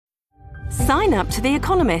Sign up to The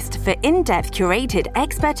Economist for in-depth curated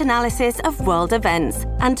expert analysis of world events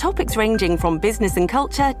and topics ranging from business and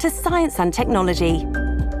culture to science and technology.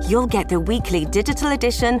 You'll get the weekly digital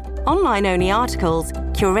edition, online-only articles,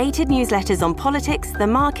 curated newsletters on politics, the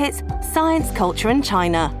markets, science, culture and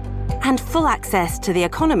China, and full access to The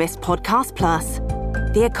Economist Podcast Plus.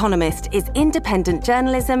 The Economist is independent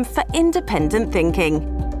journalism for independent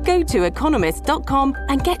thinking. Go to economist.com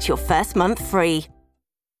and get your first month free.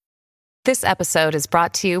 This episode is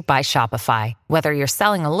brought to you by Shopify. Whether you're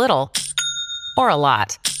selling a little or a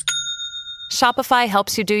lot, Shopify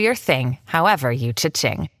helps you do your thing, however you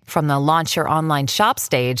cha-ching. From the launch your online shop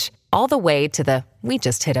stage, all the way to the we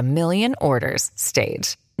just hit 1 million orders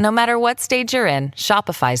stage. No matter what stage you're in,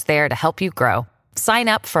 Shopify's there to help you grow. Sign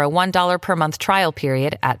up for a $1 per month trial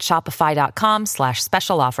period at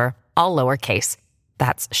shopify.com/special offer, all lowercase.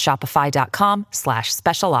 That's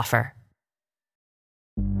shopify.com/special offer.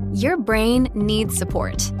 Your brain needs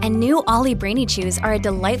support, and new Ollie Brainy Chews are a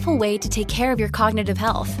delightful way to take care of your cognitive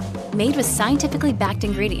health. Made with scientifically backed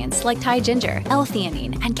ingredients like Thai ginger,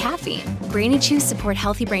 L-theanine, and caffeine, Brainy Chews support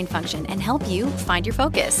healthy brain function and help you find your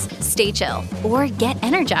focus, stay chill, or get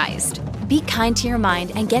energized. Be kind to your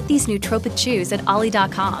mind and get these nootropic chews at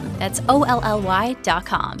ollie.com. That's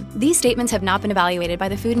OLLY.com. These statements have not been evaluated by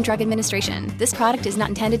the Food and Drug Administration. This product is not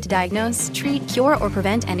intended to diagnose, treat, cure, or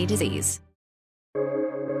prevent any disease.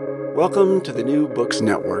 Welcome to the New Books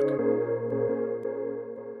Network.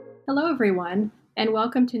 Hello, everyone, and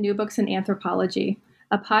welcome to New Books in Anthropology,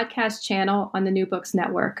 a podcast channel on the New Books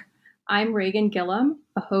Network. I'm Reagan Gillum,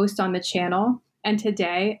 a host on the channel, and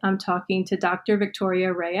today I'm talking to Dr.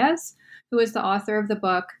 Victoria Reyes, who is the author of the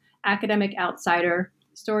book Academic Outsider: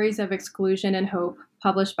 Stories of Exclusion and Hope,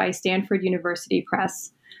 published by Stanford University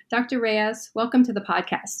Press. Dr. Reyes, welcome to the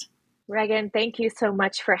podcast. Reagan, thank you so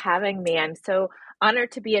much for having me. I'm so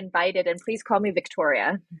honored to be invited, and please call me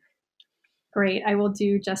Victoria. Great, I will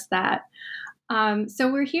do just that.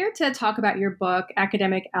 So we're here to talk about your book,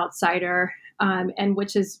 Academic Outsider, and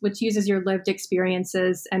which uses your lived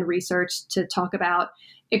experiences and research to talk about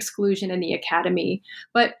exclusion in the academy.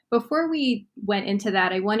 But before we went into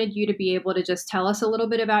that, I wanted you to be able to just tell us a little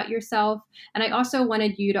bit about yourself, and I also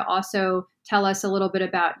wanted you to also tell us a little bit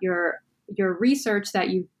about your research that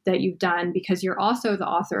you've done, because you're also the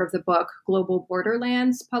author of the book Global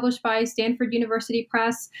Borderlands, published by Stanford University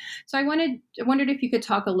Press. So I wondered if you could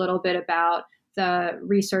talk a little bit about the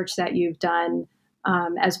research that you've done,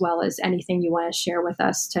 as well as anything you want to share with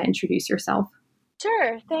us to introduce yourself.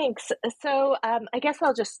 Sure, thanks. So I guess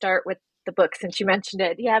I'll just start with the book since you mentioned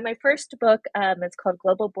it. Yeah, my first book is called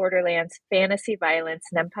Global Borderlands: Fantasy Violence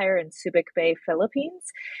and Empire in Subic Bay,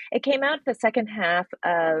 Philippines. It came out the second half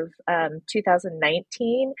of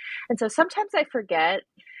 2019. And so sometimes I forget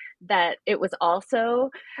that it was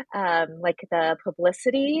also like the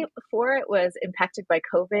publicity for it was impacted by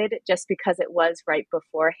COVID, just because it was right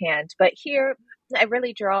beforehand. But here I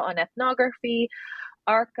really draw on ethnography,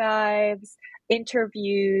 archives,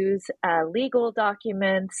 interviews, legal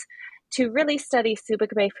documents, to really study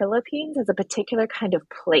Subic Bay, Philippines as a particular kind of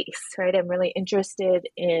place, right? I'm really interested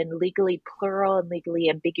in legally plural and legally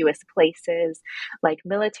ambiguous places like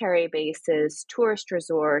military bases, tourist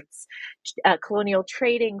resorts, colonial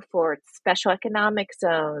trading forts, special economic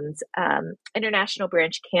zones, international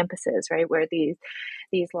branch campuses, right? Where these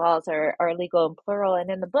laws are legal and plural.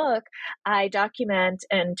 And in the book, I document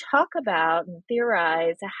and talk about and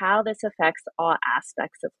theorize how this affects all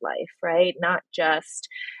aspects of life, right? Not just,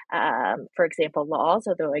 for example, laws,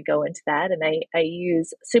 although I go into that. And I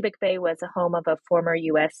use Subic Bay was a home of a former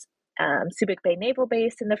U.S. Subic Bay Naval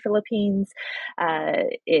Base in the Philippines.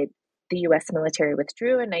 The U.S. military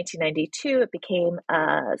withdrew in 1992. It became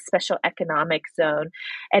a special economic zone.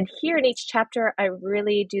 And here in each chapter, I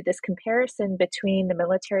really do this comparison between the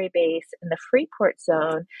military base and the Freeport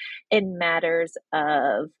zone in matters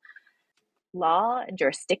of law and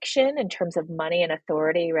jurisdiction in terms of money and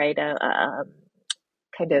authority, right?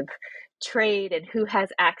 Kind of trade and who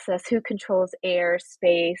has access, who controls air,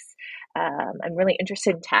 space. I'm really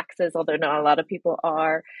interested in taxes, although not a lot of people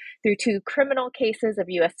are, through two criminal cases of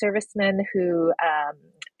U.S. servicemen who,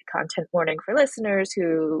 content warning for listeners,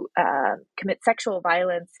 who commit sexual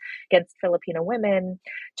violence against Filipino women,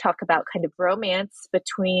 talk about kind of romance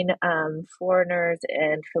between foreigners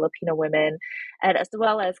and Filipino women, and as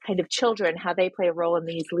well as kind of children, how they play a role in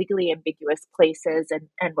these legally ambiguous places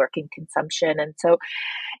and working consumption. And so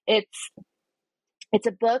it's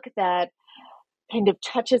a book that kind of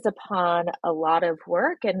touches upon a lot of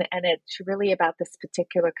work, and it's really about this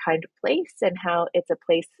particular kind of place and how it's a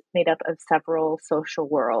place made up of several social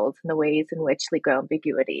worlds and the ways in which legal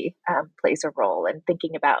ambiguity plays a role, and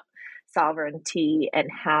thinking about sovereignty and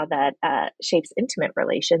how that shapes intimate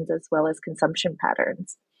relations as well as consumption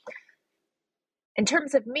patterns. In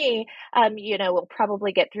terms of me, we'll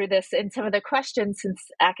probably get through this in some of the questions, since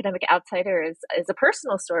Academic Outsider is a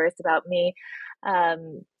personal story. It's about me. My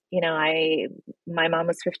mom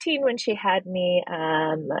was 15 when she had me.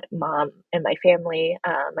 Mom and my family,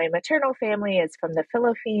 my maternal family is from the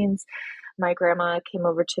Philippines. My grandma came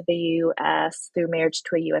over to the U.S. through marriage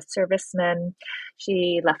to a U.S. serviceman.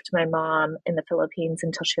 She left my mom in the Philippines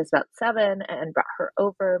until she was about 7 and brought her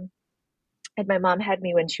over. And my mom had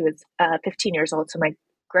me when she was 15 years old. So my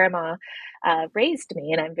grandma raised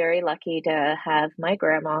me, and I'm very lucky to have my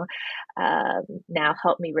grandma now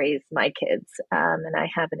help me raise my kids. And I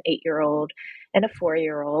have an 8-year-old and a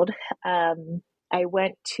 4-year-old. I'm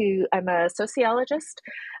a sociologist.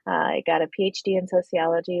 I got a PhD in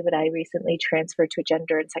sociology, but I recently transferred to a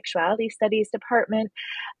gender and sexuality studies department.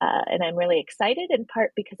 And I'm really excited, in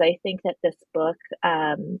part because I think that this book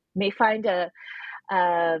may find a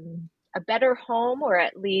better home, or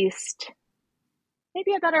at least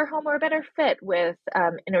maybe a better home or a better fit with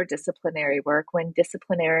interdisciplinary work, when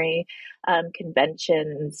disciplinary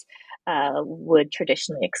conventions would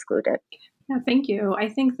traditionally exclude it. Yeah, thank you. I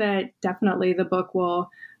think that definitely the book will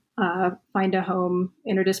find a home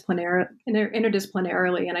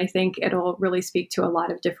interdisciplinarily, and I think it'll really speak to a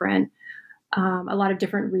lot of different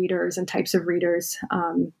readers and types of readers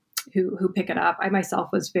who pick it up. I myself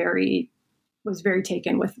was very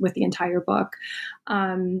taken with the entire book.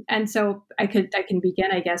 And so I can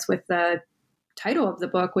begin, I guess, with the title of the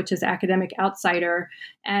book, which is Academic Outsider.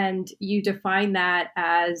 And you define that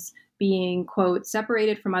as being, quote,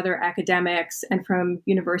 separated from other academics and from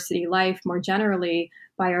university life more generally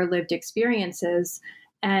by our lived experiences.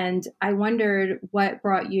 And I wondered what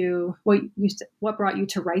brought you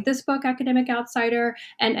to write this book, Academic Outsider,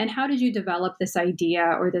 and how did you develop this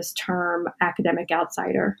idea or this term, academic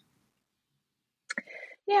outsider?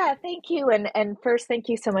 Yeah, thank you. And first, thank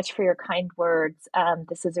you so much for your kind words.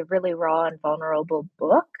 This is a really raw and vulnerable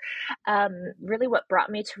book. Really what brought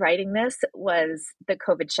me to writing this was the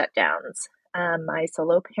COVID shutdowns. My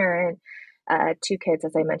solo parent, 2 kids,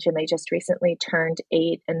 as I mentioned, they just recently turned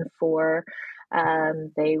 8 and 4.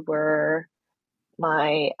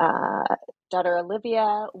 My daughter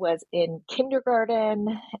Olivia was in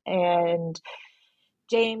kindergarten, and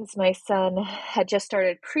James, my son, had just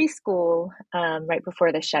started preschool right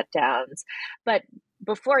before the shutdowns. But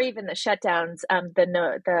before even the shutdowns,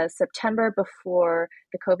 the September before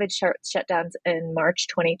the COVID shutdowns in March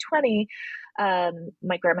 2020,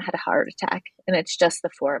 my grandma had a heart attack, and it's just the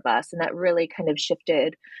 4 of us. And that really kind of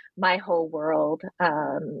shifted my whole world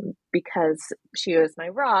because she was my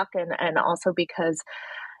rock, and also because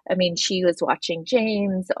she was watching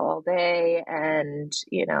James all day, and,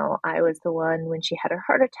 I was the one when she had her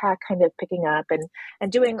heart attack kind of picking up and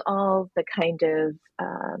doing all the kind of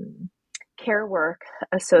care work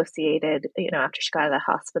associated, after she got out of the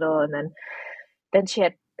hospital. And then she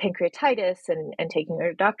had pancreatitis and taking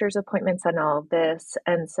her doctor's appointments and all of this.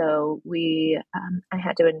 And so I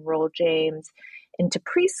had to enroll James into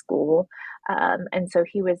preschool. And so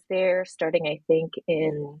he was there starting, I think,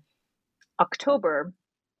 in October.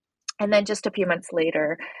 And then just a few months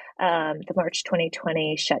later, the March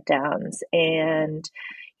 2020 shutdowns, and,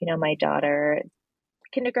 my daughter,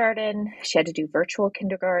 kindergarten, she had to do virtual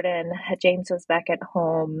kindergarten. James was back at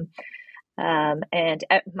home. And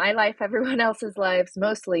my life, everyone else's lives,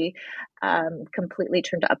 mostly completely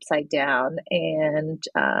turned upside down. And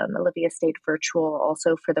Olivia stayed virtual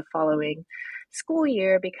also for the following school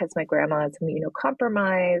year because my grandma is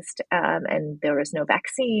immunocompromised, and there was no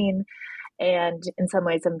vaccine. And in some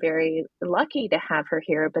ways, I'm very lucky to have her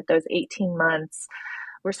here. But those 18 months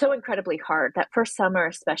were so incredibly hard. That first summer,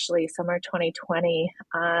 especially summer 2020,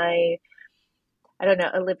 I don't know,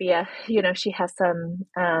 Olivia, she has some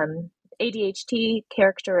ADHD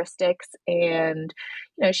characteristics, and,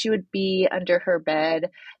 she would be under her bed,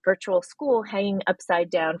 virtual school, hanging upside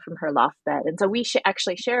down from her loft bed. And so we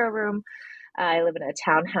actually share a room. I live in a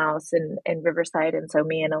townhouse in Riverside, and so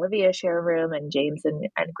me and Olivia share a room, and James and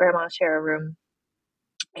Grandma share a room.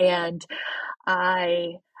 And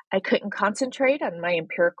I couldn't concentrate on my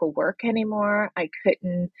empirical work anymore. I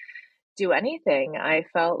couldn't do anything. I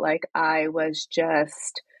felt like I was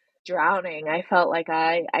just drowning. I felt like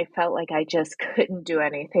I just couldn't do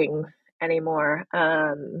anything anymore.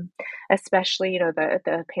 Especially,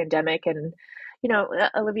 the pandemic and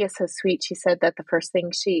Olivia's so sweet. She said that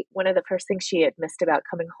one of the first things she had missed about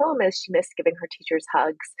coming home is she missed giving her teachers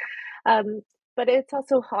hugs. But it's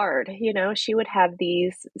also hard, she would have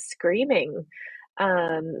these screaming,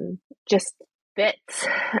 just fits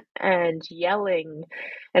and yelling.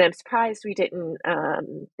 And I'm surprised we didn't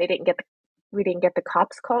get the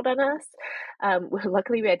cops called on us.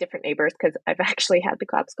 Luckily we had different neighbors, because I've actually had the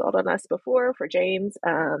cops called on us before for James.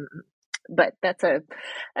 But that's a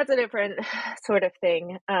different sort of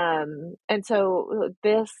thing. And so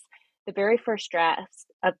the very first draft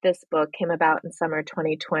of this book came about in summer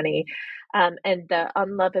 2020. And the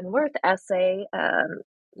On Love and Worth essay,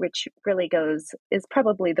 which really is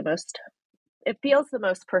probably it feels the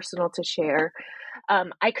most personal to share.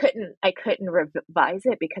 I couldn't revise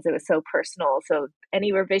it because it was so personal. So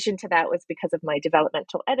any revision to that was because of my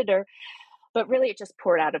developmental editor. But really, it just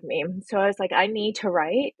poured out of me. So I was like, I need to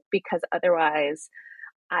write, because otherwise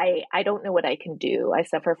I don't know what I can do. I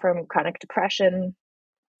suffer from chronic depression.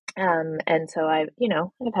 And so I've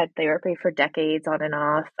had therapy for decades on and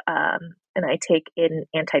off. And I take an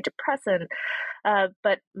antidepressant.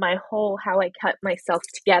 But how I kept myself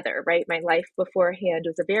together, right? My life beforehand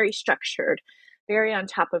was a very structured, very on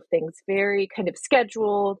top of things, very kind of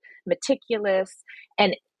scheduled, meticulous.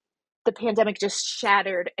 And the pandemic just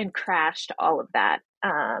shattered and crashed all of that.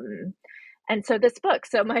 And so this book,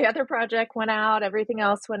 so my other project went out, everything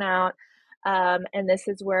else went out. And this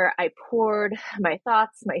is where I poured my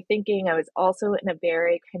thoughts, my thinking. I was also in a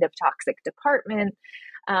very kind of toxic department.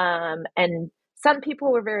 And some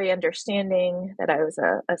people were very understanding that I was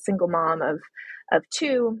a single mom of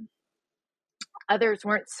two. Others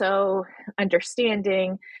weren't so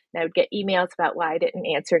understanding. And I would get emails about why I didn't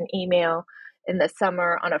answer an email in the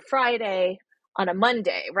summer on a Friday, on a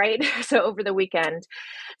Monday, right? So over the weekend.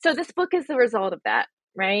 So this book is the result of that,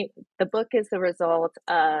 right? The book is the result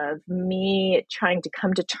of me trying to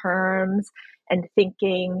come to terms and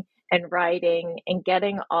thinking and writing and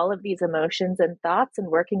getting all of these emotions and thoughts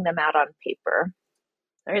and working them out on paper.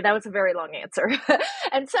 All right, that was a very long answer.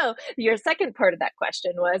 And so your second part of that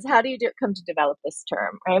question was, how do you come to develop this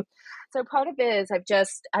term, right? So part of it is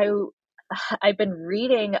I've been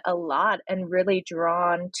reading a lot and really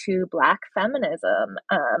drawn to Black feminism.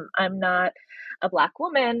 I'm not a Black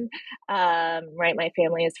woman, right? My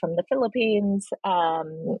family is from the Philippines,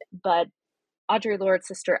 but Audre Lorde,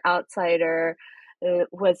 Sister Outsider,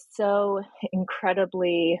 was so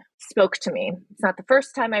incredibly spoke to me. It's not the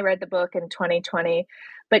first time I read the book in 2020,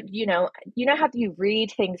 but you know how you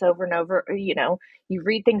read things over and over, you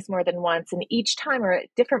read things more than once, and each time or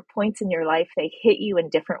at different points in your life, they hit you in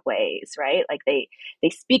different ways, right? Like they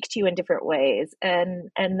speak to you in different ways.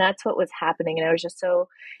 And that's what was happening. And I was just so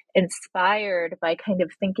inspired by kind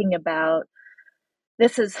of thinking about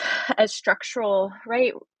this as structural,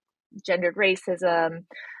 right? Gendered racism,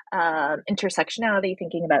 intersectionality,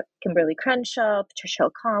 thinking about Kimberly Crenshaw, Patricia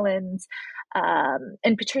Hill Collins,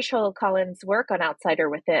 and Patricia Hill Collins' work on Outsider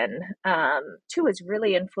Within, too, was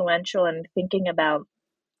really influential in thinking about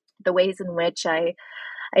the ways in which I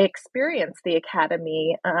experienced the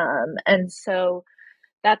academy. And so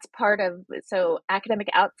that's so Academic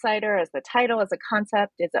Outsider as the title, as a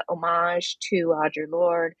concept, is an homage to Audre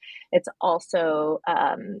Lorde. It's also,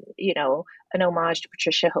 an homage to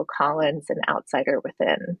Patricia Hill Collins and Outsider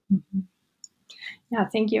Within. Mm-hmm. Yeah,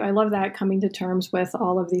 thank you. I love that, coming to terms with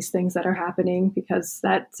all of these things that are happening, because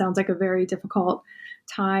that sounds like a very difficult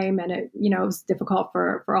time, and it, it's difficult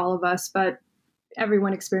for all of us, but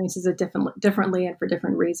everyone experiences it differently and for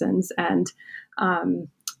different reasons. And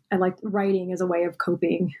I like writing as a way of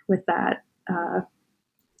coping with that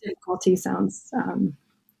difficulty. Sounds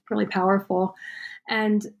really powerful.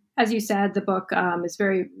 And as you said, the book is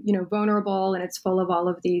very, vulnerable, and it's full of all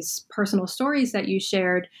of these personal stories that you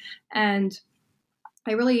shared. And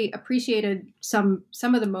I really appreciated some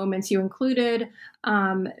of the moments you included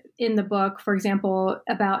in the book, for example,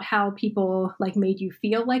 about how people made you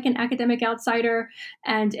feel like an academic outsider.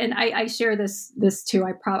 And I share this too.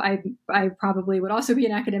 I probably would also be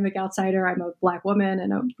an academic outsider. I'm a Black woman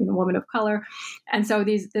and a woman of color. And so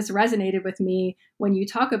this resonated with me when you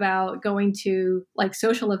talk about going to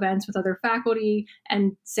social events with other faculty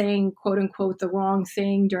and saying, quote unquote, the wrong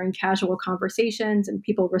thing during casual conversations, and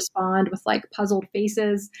people respond with puzzled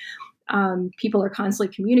faces. People are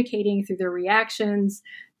constantly communicating through their reactions.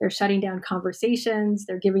 They're shutting down conversations.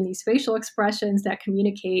 They're giving these facial expressions that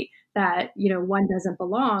communicate that, one doesn't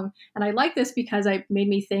belong. And I like this because it made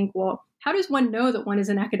me think, well, how does one know that one is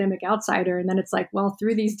an academic outsider? And then it's like, well,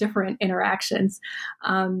 through these different interactions.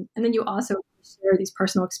 And then you also share these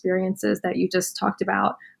personal experiences that you just talked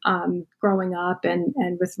about, growing up and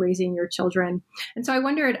with raising your children. And so I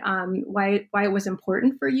wondered why it was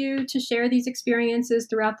important for you to share these experiences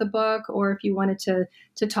throughout the book, or if you wanted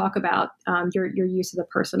to talk about your use of the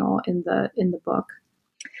personal in the book.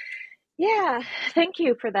 Yeah, thank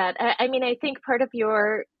you for that. I mean, I think part of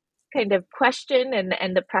your kind of question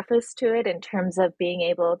and the preface to it in terms of being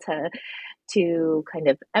able to kind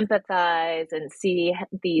of empathize and see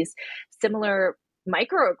these similar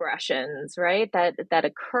microaggressions, right, that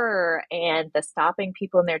occur, and the stopping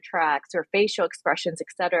people in their tracks or facial expressions, et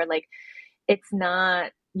cetera, like it's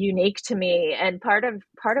not unique to me. And part of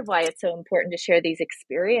why it's so important to share these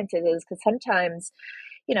experiences is because sometimes,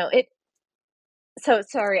 so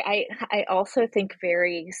sorry, I also think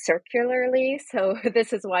very circularly. So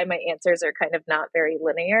this is why my answers are kind of not very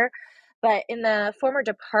linear. But in the former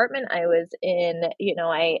department I was in,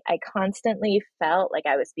 I constantly felt like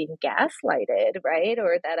I was being gaslighted, right?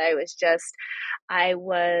 Or that I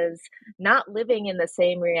was not living in the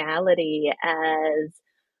same reality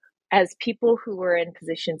as people who were in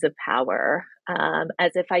positions of power,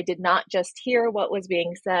 as if I did not just hear what was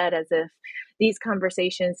being said, as if these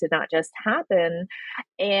conversations did not just happen.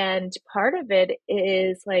 And part of it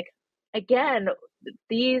is like, again,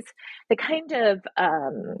 the kind of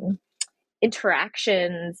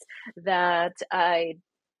interactions that I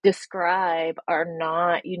describe are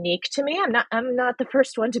not unique to me. I'm not the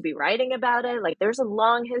first one to be writing about it. Like there's a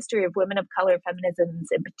long history of women of color and feminisms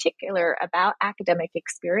in particular about academic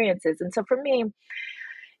experiences. And so for me,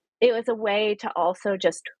 it was a way to also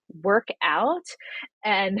just work out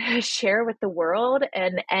and share with the world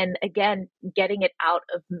and again, getting it out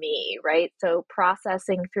of me, right? So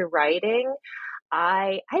processing through writing.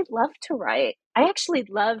 I love to write. I actually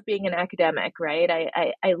love being an academic, right?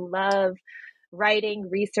 I love writing,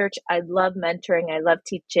 research. I love mentoring. I love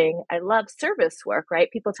teaching. I love service work,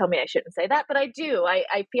 right? People tell me I shouldn't say that, but I do.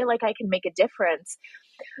 I feel like I can make a difference.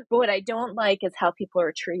 But what I don't like is how people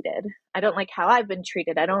are treated. I don't like how I've been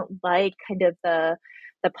treated. I don't like kind of the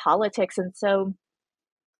politics. And so,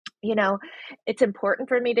 it's important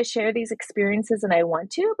for me to share these experiences and I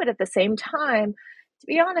want to, but at the same time, to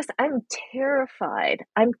be honest, I'm terrified.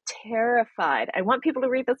 I'm terrified. I want people to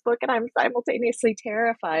read this book and I'm simultaneously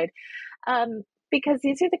terrified. Because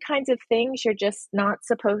these are the kinds of things you're just not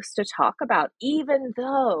supposed to talk about, even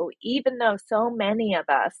though so many of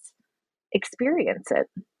us experience it,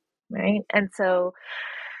 right? And so,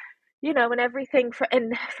 and everything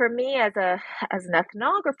for me as an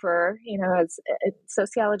ethnographer, as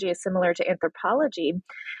sociology is similar to anthropology.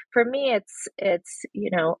 For me, it's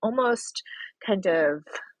almost kind of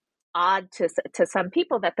odd to some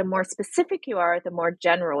people that the more specific you are, the more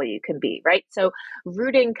general you can be, right? So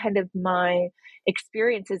rooting kind of my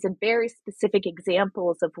experiences in very specific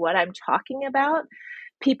examples of what I'm talking about,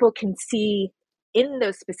 people can see in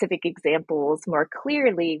those specific examples more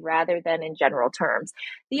clearly rather than in general terms.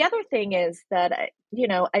 The other thing is that,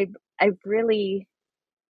 I really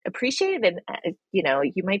appreciate, and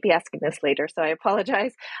you might be asking this later, so I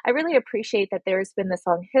apologize. I really appreciate that there's been this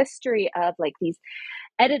long history of like these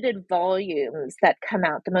edited volumes that come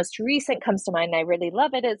out. The most recent comes to mind, and I really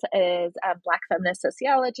love it, is Black Feminist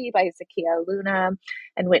Sociology by Zakiya Luna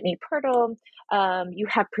and Whitney Pirtle. You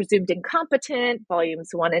have Presumed Incompetent, volumes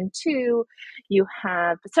 1 and 2. You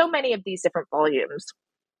have so many of these different volumes.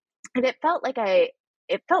 And it felt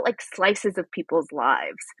like slices of people's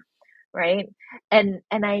lives, right? And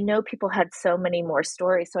I know people had so many more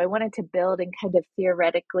stories. So I wanted to build and kind of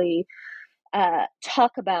theoretically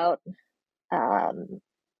talk about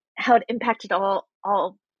how it impacted all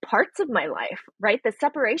parts of my life, right? The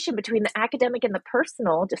separation between the academic and the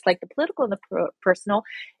personal, just like the political and the personal,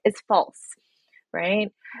 is false, right?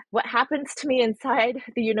 What happens to me inside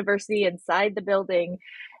the university, inside the building,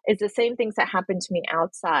 is the same things that happen to me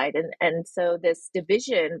outside. And so this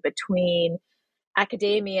division between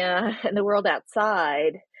academia and the world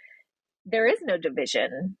outside, there is no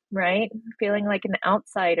division, right? Feeling like an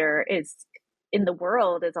outsider is in the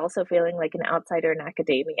world is also feeling like an outsider in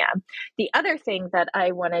academia. The other thing that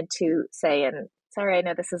I wanted to say, and sorry, I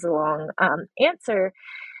know this is a long answer,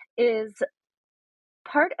 is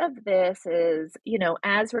part of this is,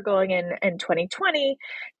 as we're going in 2020,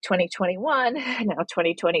 2021, now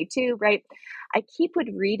 2022, right? I would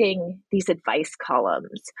reading these advice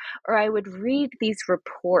columns, or I would read these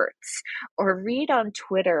reports, or read on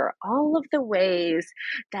Twitter all of the ways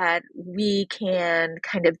that we can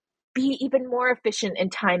kind of be even more efficient in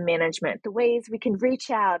time management, the ways we can reach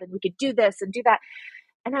out and we could do this and do that.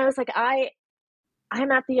 And I was like,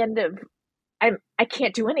 I'm at the end of I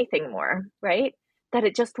can't do anything more, right? That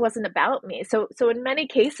it just wasn't about me. So in many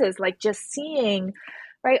cases, like just seeing,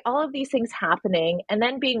 right, all of these things happening and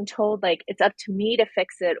then being told like it's up to me to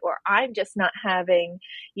fix it, or I'm just not having,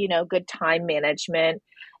 good time management.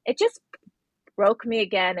 It just broke me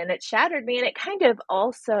again, and it shattered me, and it kind of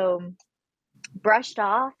also brushed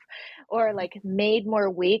off or like made more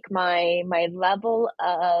weak my level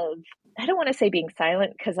of, I don't want to say being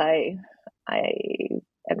silent, because I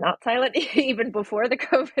am not silent even before the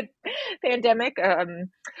COVID pandemic.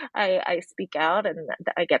 I speak out, and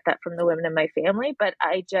I get that from the women in my family, but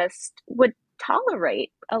I just would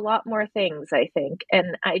tolerate a lot more things, I think.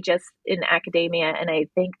 And I just, in academia, and I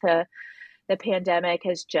think the pandemic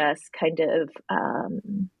has just kind of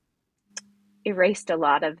erased a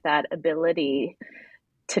lot of that ability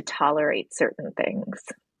to tolerate certain things.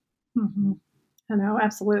 Mm-hmm. I know,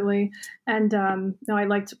 absolutely. And no, I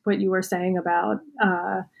liked what you were saying about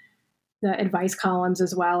the advice columns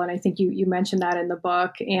as well. And I think you mentioned that in the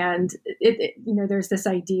book. And it there's this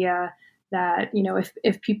idea that,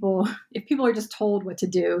 if people are just told what to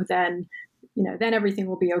do, then, then everything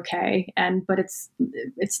will be okay. But it's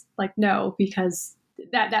like, no, because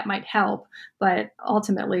that might help, but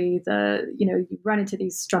ultimately you run into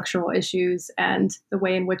these structural issues, and the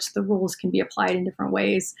way in which the rules can be applied in different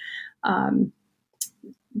ways,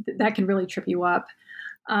 that can really trip you up.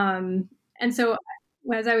 And so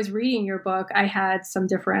as I was reading your book, I had some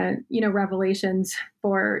different, revelations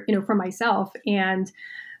for myself. And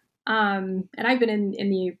I've been in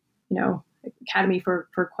the, academy for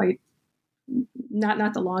quite,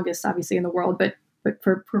 not the longest, obviously, in the world, but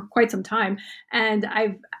for quite some time. And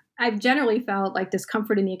I've generally felt like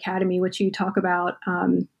discomfort in the academy, which you talk about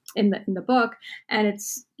in the book, and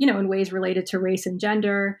it's in ways related to race and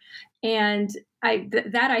gender. And I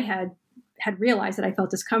had realized that I felt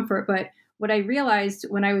discomfort, but what I realized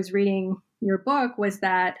when I was reading your book was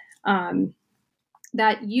that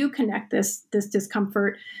that you connect this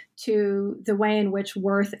discomfort to the way in which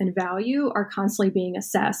worth and value are constantly being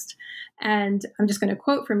assessed. And I'm just going to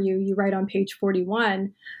quote from you. You write on page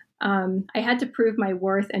 41, I had to prove my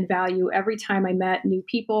worth and value every time I met new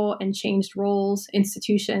people and changed roles,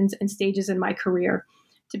 institutions, and stages in my career.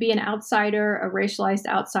 To be an outsider, a racialized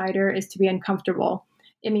outsider, is to be uncomfortable.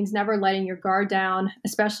 It means never letting your guard down,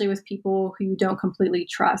 especially with people who you don't completely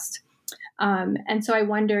trust. And so I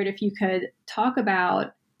wondered if you could talk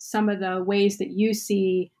about some of the ways that you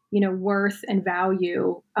see, worth and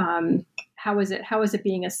value. How is it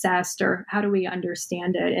being assessed, or how do we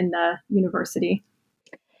understand it in the university?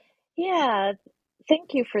 Yeah,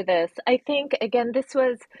 thank you for this. I think, again, this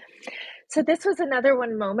was another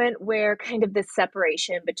one moment where kind of this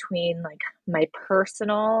separation between like my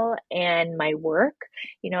personal and my work.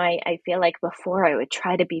 I feel like before I would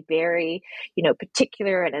try to be very,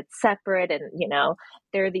 particular, and it's separate, and,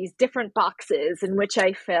 there are these different boxes in which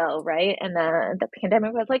I fill, right? And the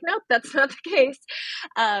pandemic was like, nope, that's not the case.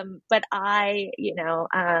 But I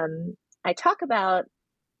talk about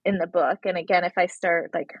in the book, and again, if I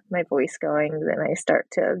start like my voice going, then I start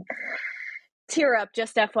to tear up,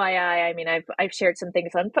 just FYI. I mean, I've shared some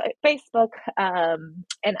things on Facebook,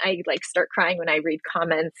 and I like start crying when I read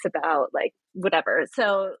comments about like whatever.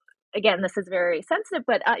 So again, this is very sensitive,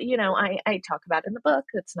 but I talk about it in the book.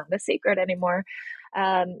 It's not a secret anymore.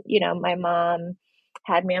 My mom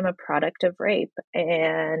had me. I'm a product of rape,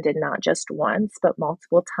 and not just once, but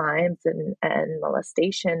multiple times, and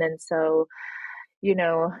molestation. And so,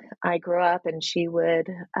 I grew up, and she would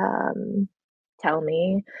tell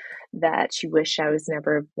me that she wished I was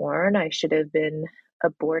never born. I should have been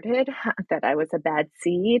aborted, that I was a bad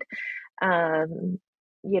seed, and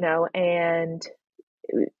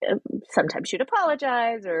sometimes she'd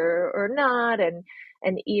apologize or not. And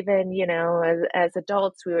even, as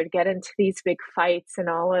adults, we would get into these big fights, and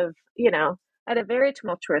all of, I had a very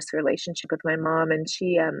tumultuous relationship with my mom, and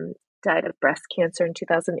she died of breast cancer in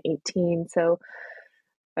 2018. So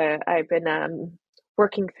I've been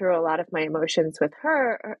working through a lot of my emotions with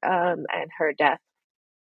her and her death.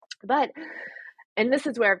 And this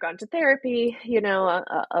is where I've gone to therapy,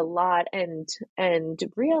 a lot, and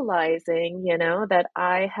realizing, that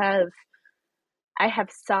I have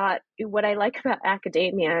sought. What I like about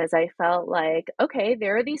academia is I felt like, okay,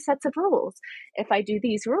 there are these sets of rules. If I do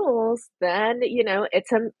these rules, then,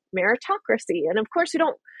 it's a meritocracy. And of course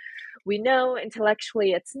we know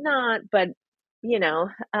intellectually it's not, but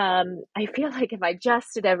I feel like if I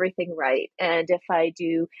just did everything right, and if I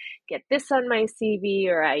do get this on my CV,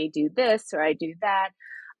 or I do this, or I do that,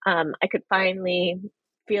 I could finally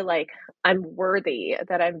feel like I'm worthy,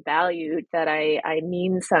 that I'm valued, that I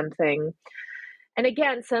mean something. And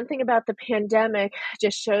again, something about the pandemic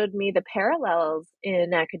just showed me the parallels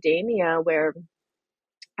in academia where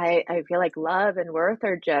I feel like love and worth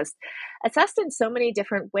are just assessed in so many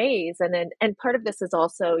different ways. And part of this is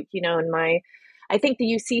also, I think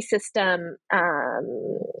the UC system,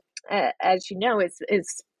 as you know,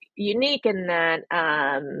 is unique in that,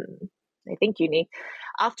 I think unique,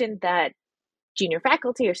 often that junior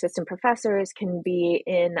faculty or assistant professors can be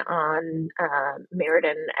in on merit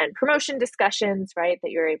and promotion discussions, right? That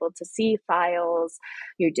you're able to see files,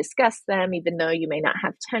 you discuss them, even though you may not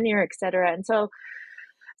have tenure, et cetera. And so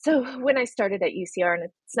when I started at UCR, and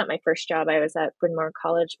it's not my first job, I was at Bryn Mawr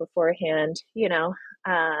College beforehand,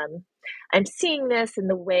 I'm seeing this in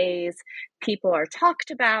the ways people are talked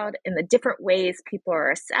about, in the different ways people are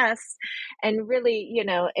assessed. And really,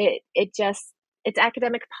 it's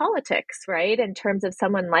academic politics, right? In terms of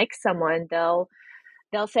someone likes someone, they'll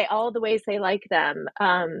say all the ways they like them,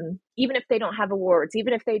 even if they don't have awards,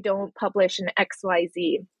 even if they don't publish an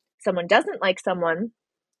XYZ. Someone doesn't like someone,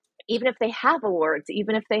 even if they have awards,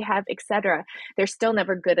 even if they have, et cetera, they're still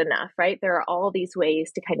never good enough, right? There are all these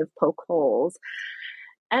ways to kind of poke holes.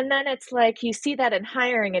 And then it's like, you see that in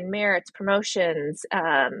hiring and merits, promotions,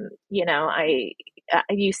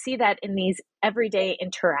 you see that in these everyday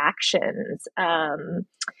interactions,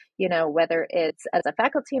 whether it's as a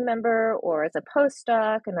faculty member or as a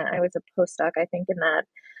postdoc. And I was a postdoc, I think, in that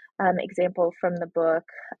example from the book,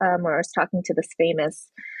 where I was talking to this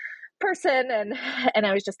famous person and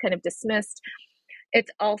I was just kind of dismissed. It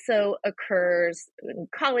also occurs in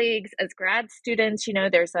colleagues as grad students.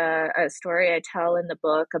 There's a story I tell in the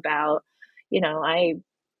book about,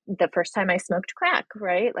 the first time I smoked crack,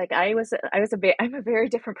 right? Like I'm a very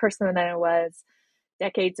different person than I was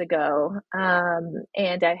decades ago.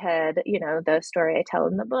 And I had, the story I tell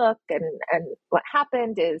in the book, and what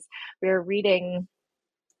happened is we were reading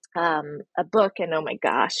a book, and oh my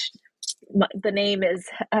gosh, the name is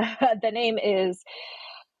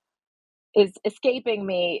escaping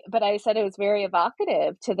me, but I said it was very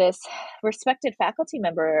evocative to this respected faculty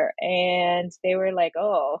member, and they were like,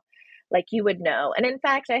 "Oh, like you would know." And in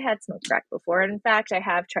fact, I had smoked crack before. In fact, I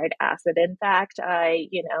have tried acid. In fact, I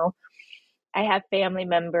have family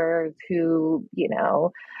members who,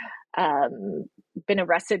 been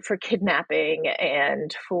arrested for kidnapping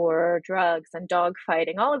and for drugs and dog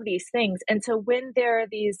fighting, all of these things. And so when there are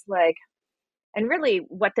these and really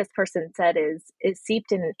what this person said is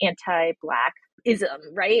seeped in anti-Blackism,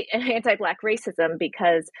 right? And anti-Black racism,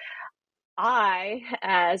 because I,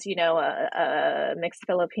 as a mixed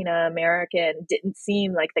Filipino American, didn't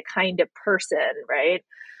seem like the kind of person, right?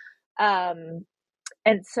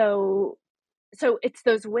 And so it's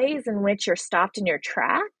those ways in which you're stopped in your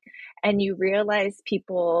track and you realize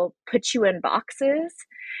people put you in boxes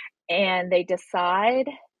and they decide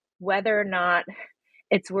whether or not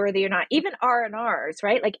it's worthy or not. Even R&Rs,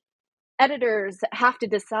 right? Like editors have to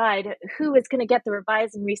decide who is going to get the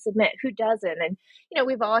revise and resubmit, who doesn't. And,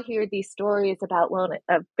 we've all heard these stories about,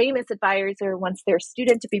 a famous advisor wants their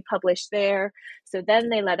student to be published there. So then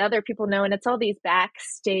they let other people know, and it's all these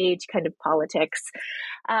backstage kind of politics.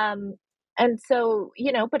 And so,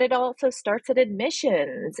 but it also starts at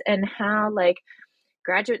admissions and how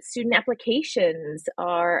graduate student applications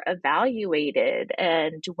are evaluated.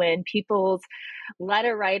 And when people's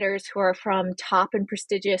letter writers who are from top and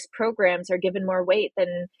prestigious programs are given more weight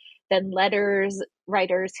than letters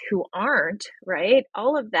writers who aren't, right?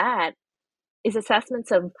 All of that is assessments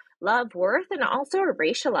of love, worth, and also are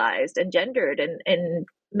racialized and gendered in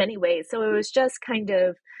many ways. So it was just kind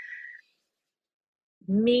of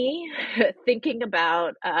me thinking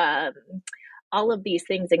about all of these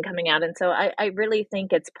things and coming out. And so I really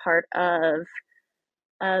think it's part of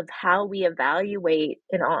how we evaluate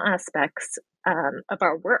in all aspects of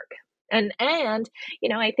our work. And I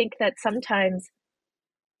think that sometimes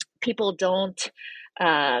people don't,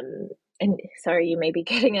 and sorry, you may be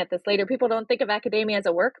getting at this later, people don't think of academia as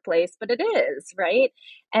a workplace, but it is, right?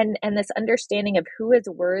 And this understanding of who is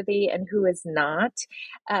worthy and who is not,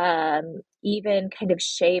 even kind of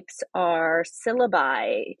shapes our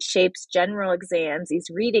syllabi, shapes general exams, these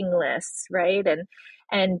reading lists, right?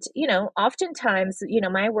 And oftentimes,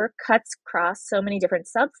 my work cuts across so many different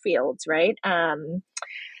subfields, right?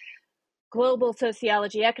 Global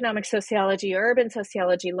sociology, economic sociology, urban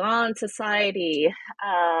sociology, law and society,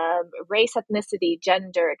 race, ethnicity,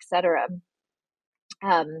 gender, etc.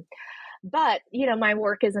 But, my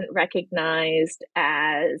work isn't recognized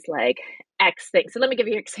as X thing. So let me give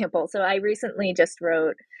you an example. So I recently just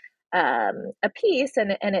wrote a piece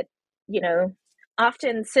and it,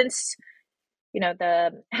 often since,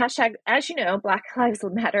 the hashtag, as Black Lives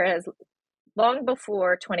Matter has long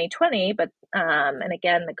before 2020, but and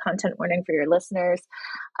again, the content warning for your listeners,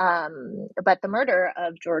 but the murder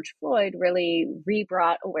of George Floyd really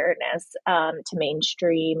rebrought awareness to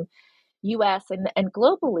mainstream US and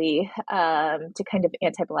globally to kind of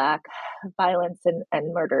anti-Black violence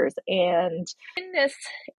and murders. And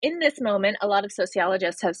in this moment, a lot of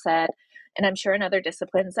sociologists have said, and I'm sure in other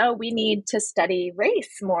disciplines, oh, we need to study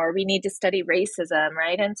race more. We need to study racism,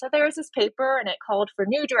 right? And so there was this paper, and it called for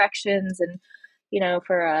new directions and,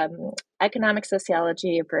 for economic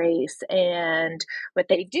sociology of race. And what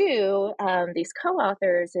they do, these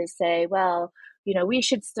co-authors, is say, well, we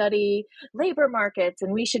should study labor markets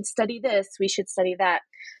and we should study this, we should study that.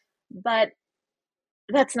 But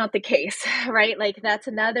that's not the case, right? Like that's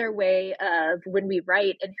another way of when we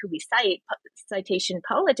write and who we cite, citation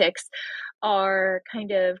politics are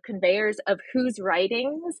kind of conveyors of whose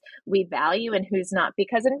writings we value and who's not.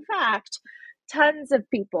 Because in fact, tons of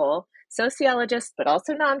people, sociologists, but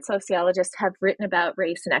also non-sociologists, have written about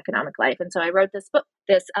race and economic life. And so I wrote this book,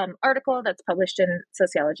 this article that's published in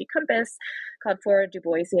Sociology Compass called For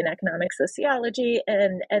Duboisian Economic Sociology,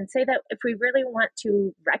 and say that if we really want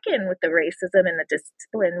to reckon with the racism in the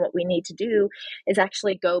discipline, what we need to do is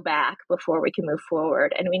actually go back before we can move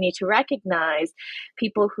forward. And we need to recognize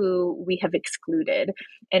people who we have excluded,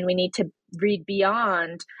 and we need to read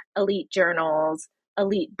beyond elite journals,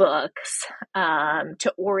 elite books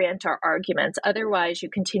to orient our arguments. Otherwise, you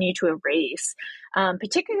continue to erase,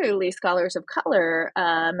 particularly scholars of color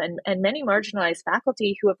and many marginalized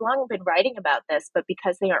faculty who have long been writing about this, but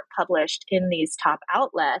because they aren't published in these top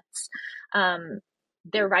outlets,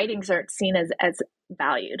 their writings aren't seen as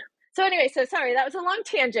valued. So anyway, so sorry, that was a long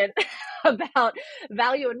tangent about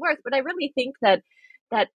value and worth, but I really think that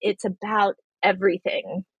it's about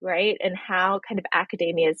everything, right? And how kind of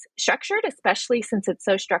academia is structured, especially since it's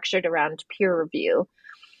so structured around peer review.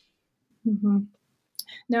 Mm-hmm.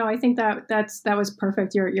 No, I think that was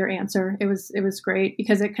perfect. Your answer. It was great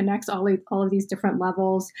because it connects all of these different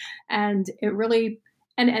levels, and it really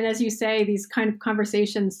and as you say, these kind of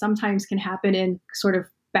conversations sometimes can happen in sort of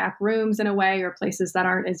back rooms in a way, or places that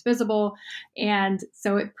aren't as visible, and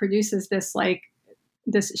so it produces this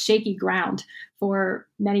shaky ground for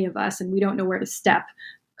many of us, and we don't know where to step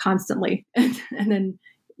constantly, and then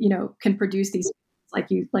can produce these like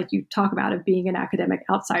you talk about of being an academic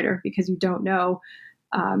outsider because you don't know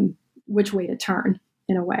which way to turn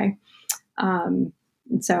in a way. And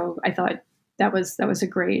so I thought that was a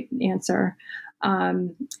great answer.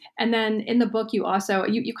 And then in the book, you also,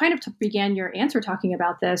 you kind of began your answer talking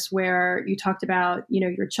about this, where you talked about,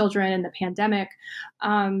 your children and the pandemic.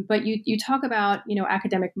 But you talk about,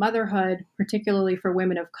 academic motherhood, particularly for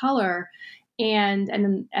women of color. And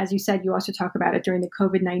then, as you said, you also talk about it during the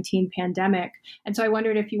COVID-19 pandemic. And so I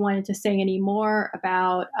wondered if you wanted to say any more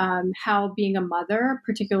about how being a mother,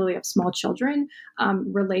 particularly of small children,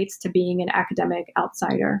 relates to being an academic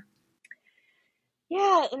outsider.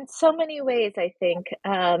 Yeah, in so many ways, I think,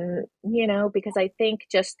 because I think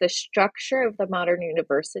just the structure of the modern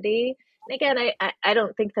university, and again, I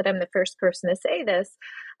don't think that I'm the first person to say this,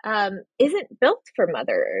 isn't built for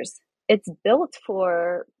mothers. It's built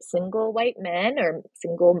for single white men or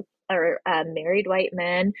married white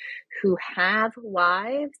men who have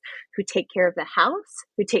wives, who take care of the house,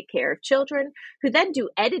 who take care of children, who then do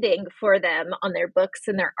editing for them on their books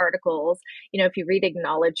and their articles. If you read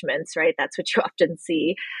acknowledgments, right, that's what you often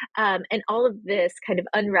see. And all of this kind of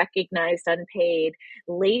unrecognized, unpaid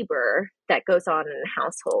labor that goes on in a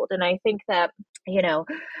household. And I think that,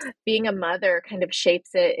 being a mother kind of shapes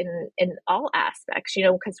it in all aspects,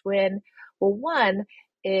 because one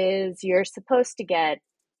is you're supposed to get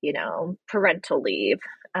parental leave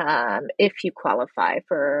if you qualify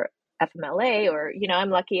for FMLA, or, I'm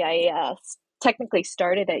lucky I technically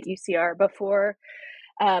started at UCR before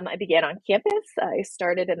I began on campus. I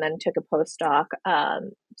started and then took a postdoc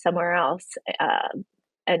somewhere else.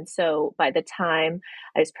 And so by the time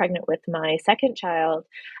I was pregnant with my second child,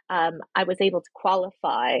 I was able to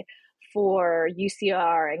qualify for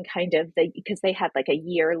UCR and kind of because they had like a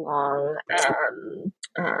year-long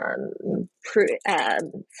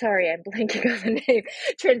sorry, I'm blanking on the name,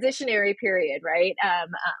 transitionary period, right?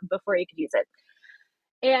 Before you could use it.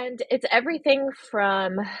 And it's everything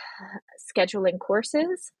from scheduling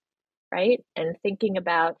courses, right? And thinking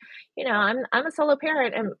about, I'm a solo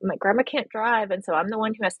parent and my grandma can't drive. And so I'm the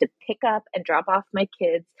one who has to pick up and drop off my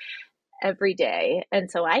kids every day.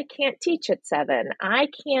 And so I can't teach at 7. I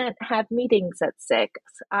can't have meetings at 6.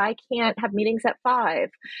 I can't have meetings at 5.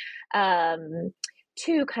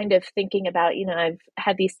 too, kind of thinking about, I've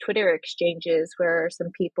had these Twitter exchanges where some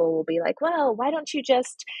people will be like, well, why don't you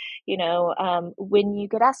just, when you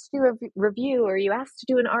get asked to do a review or you asked to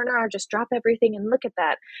do an R&R, just drop everything and look at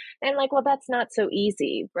that. And I'm like, well, that's not so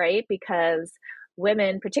easy, right? Because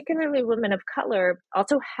women, particularly women of color,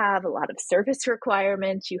 also have a lot of service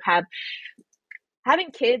requirements.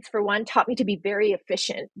 Having kids, for one, taught me to be very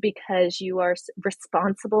efficient because you are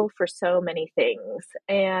responsible for so many things.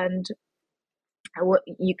 And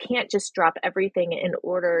you can't just drop everything in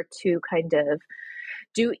order to kind of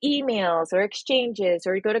do emails or exchanges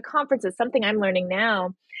or go to conferences. Something I'm learning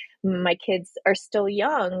now. My kids are still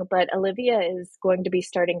young, but Olivia is going to be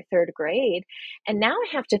starting third grade. And now I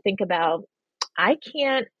have to think about, I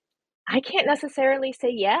can't necessarily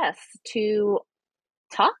say yes to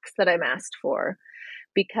talks that I'm asked for,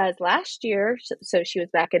 because last year, so she was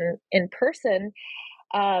back in person,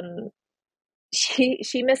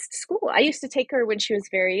 she missed school. I used to take her when she was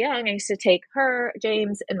very young. I used to take her,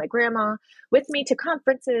 James, and my grandma with me to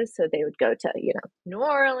conferences. So they would go to, New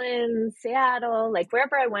Orleans, Seattle, like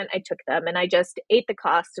wherever I went, I took them, and I just ate the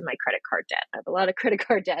cost of my credit card debt. I have a lot of credit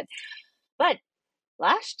card debt. But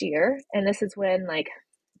last year, and this is when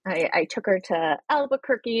I took her to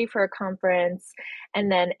Albuquerque for a conference.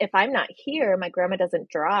 And then if I'm not here, my grandma doesn't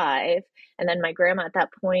drive. And then my grandma at that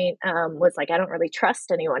point was like, I don't really trust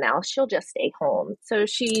anyone else. She'll just stay home. So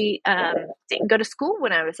she didn't go to school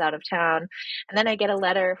when I was out of town. And then I get a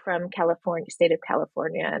letter from state of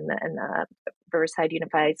California and Riverside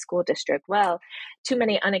Unified School District. Well, too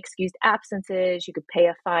many unexcused absences, you could pay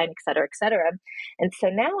a fine, et cetera, et cetera. And so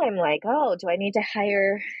now I'm like, oh, do I need to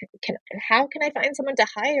hire? How can I find someone to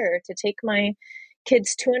hire to take my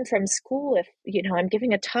kids to and from school if, I'm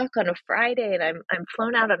giving a talk on a Friday and I'm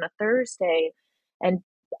flown out on a Thursday, and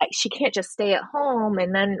she can't just stay at home,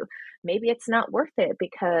 and then maybe it's not worth it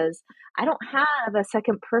because I don't have a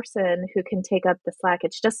second person who can take up the slack.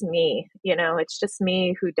 It's just me, it's just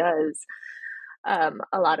me who does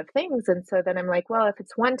a lot of things. And so then I'm like, well, if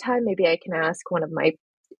it's one time, maybe I can ask one of my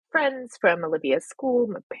friends from Olivia's school,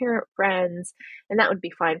 my parent friends, and that would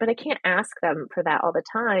be fine. But I can't ask them for that all the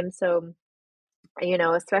time. So,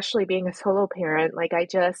 especially being a solo parent, like I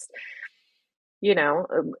just,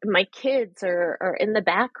 my kids are in the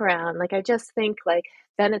background. Like I just think like,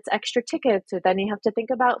 then it's extra tickets, or then you have to think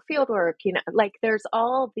about field work, like there's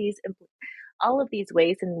all of these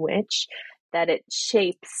ways in which that it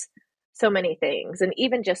shapes so many things. And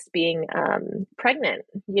even just being pregnant,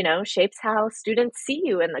 shapes how students see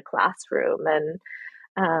you in the classroom. And,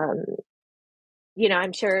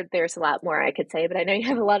 I'm sure there's a lot more I could say, but I know you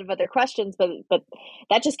have a lot of other questions, but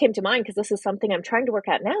that just came to mind because this is something I'm trying to work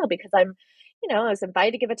out now, because I was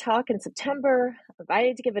invited to give a talk in September,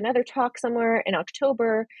 invited to give another talk somewhere in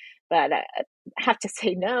October, but I have to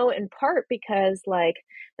say no, in part because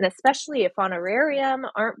and especially if honorarium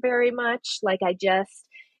aren't very much,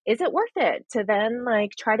 is it worth it to then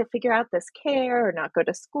try to figure out this care or not go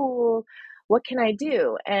to school? What can I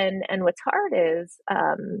do? And what's hard is,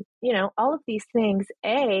 all of these things,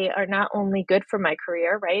 are not only good for my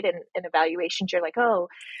career, right? And in evaluations, you're like, oh,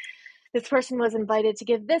 this person was invited to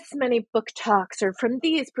give this many book talks or from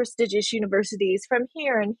these prestigious universities from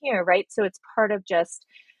here and here, right? So it's part of just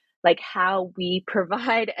how we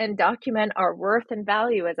provide and document our worth and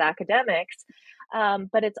value as academics.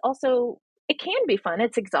 But it's also, it can be fun.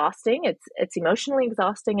 It's exhausting. It's emotionally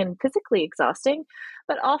exhausting and physically exhausting.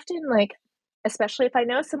 But often, especially if I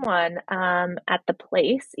know someone at the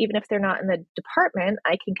place, even if they're not in the department,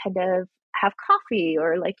 I can kind of have coffee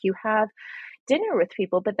or you have dinner with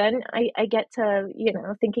people. But then I get to,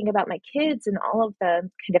 thinking about my kids and all of the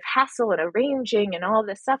kind of hassle and arranging and all of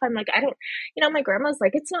this stuff. I'm like, I don't, my grandma's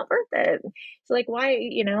like, it's not worth it. So why,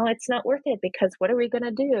 it's not worth it because what are we going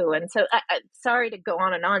to do? And so sorry to go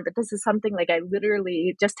on and on, but this is something I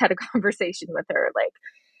literally just had a conversation with her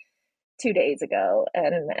 2 days ago,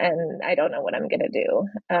 and I don't know what I'm going to do.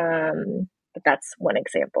 But that's one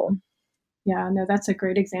example. Yeah, no, that's a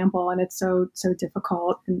great example. And it's so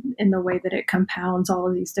difficult in the way that it compounds all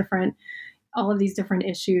of these different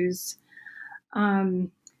issues.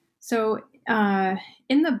 So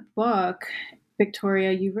in the book,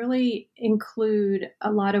 Victoria, you really include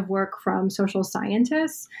a lot of work from social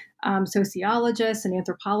scientists, sociologists and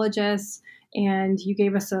anthropologists. And you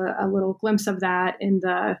gave us a little glimpse of that in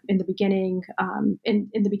the beginning, in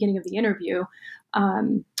the beginning of the interview,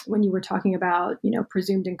 when you were talking about,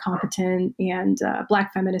 presumed incompetent and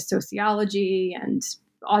Black feminist sociology and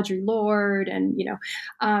Audre Lorde, and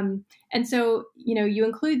and so you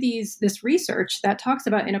include this research that talks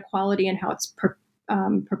about inequality and how it's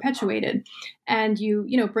perpetuated. And you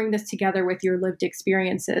bring this together with your lived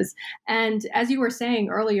experiences. And as you were saying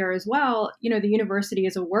earlier as well, the university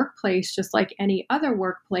is a workplace just like any other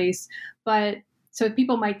workplace. But so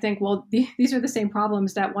people might think, well, these are the same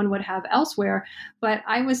problems that one would have elsewhere. But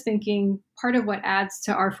I was thinking part of what adds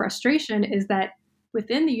to our frustration is that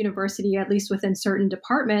within the university, at least within certain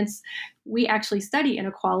departments, we actually study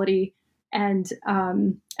inequality and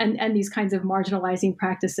these kinds of marginalizing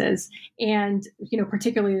practices. And,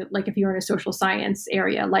 particularly like if you're in a social science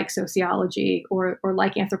area, like sociology or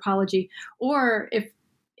like anthropology, or if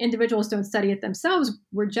individuals don't study it themselves,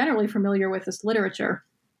 we're generally familiar with this literature.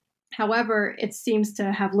 However, it seems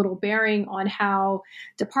to have little bearing on how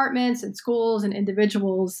departments and schools and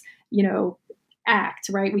individuals, act,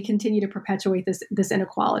 right? We continue to perpetuate this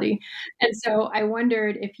inequality. And so I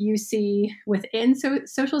wondered if you see within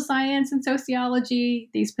social science and sociology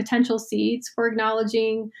these potential seeds for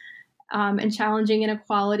acknowledging and challenging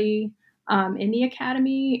inequality in the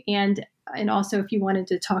academy, and also if you wanted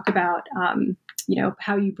to talk about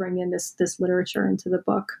how you bring in this literature into the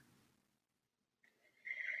book.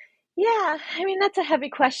 Yeah, I mean, that's a heavy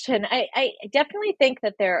question. I definitely think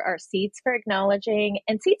that there are seeds for acknowledging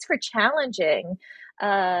and seeds for challenging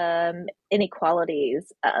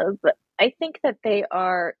inequalities. But I think that they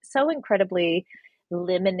are so incredibly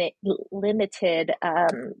limited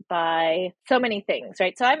by so many things,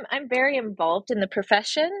 right? So I'm very involved in the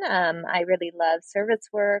profession. I really love service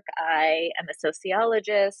work. I am a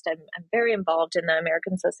sociologist. I'm very involved in the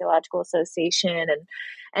American Sociological Association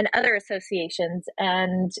and other associations.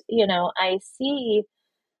 And I see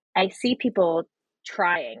people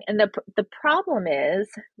trying, and the problem is,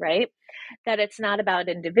 right, that it's not about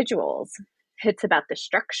individuals. It's about the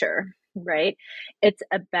structure, right? It's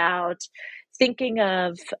about thinking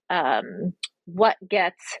of what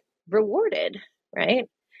gets rewarded, right?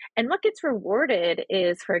 And what gets rewarded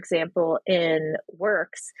is, for example, in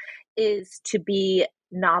works, is to be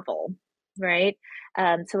novel, right?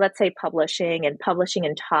 So let's say publishing in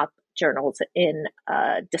top journals in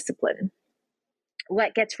discipline.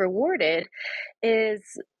 What gets rewarded is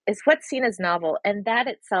what's seen as novel, and that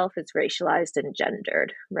itself is racialized and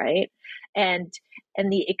gendered, right? And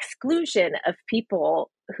the exclusion of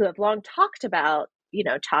people who have long talked about,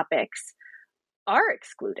 topics are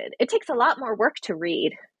excluded. It takes a lot more work to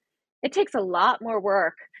read. It takes a lot more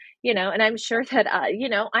work, and I'm sure that,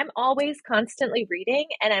 I'm always constantly reading,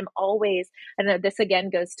 and I know this again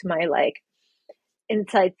goes to my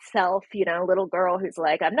inside self, little girl who's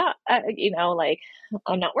like, I'm not,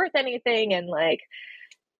 I'm not worth anything. And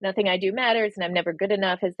nothing I do matters and I'm never good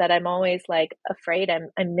enough, is that I'm always afraid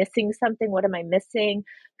I'm missing something. What am I missing?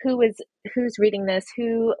 Who's reading this?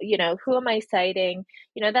 Who am I citing?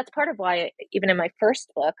 That's part of why even in my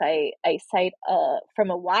first book, I cite from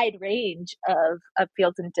a wide range of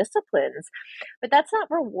fields and disciplines, but that's not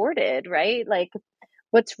rewarded, right?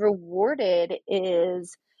 What's rewarded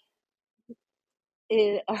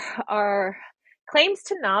are claims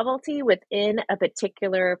to novelty within a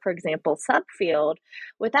particular, for example, subfield,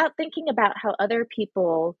 without thinking about how other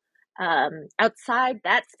people outside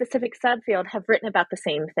that specific subfield have written about the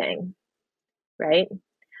same thing, right?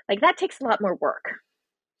 That takes a lot more work.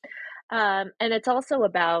 And it's also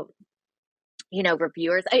about,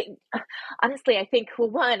 reviewers. Honestly, I think,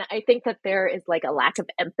 I think that there is a lack of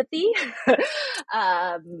empathy,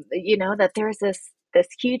 that there's this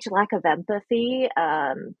huge lack of empathy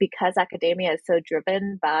because academia is so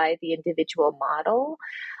driven by the individual model.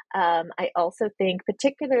 I also think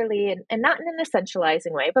particularly, and not in an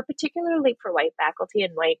essentializing way, but particularly for white faculty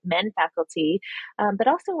and white men faculty, but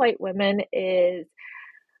also white women, is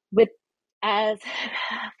as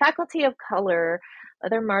faculty of color,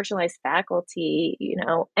 other marginalized faculty,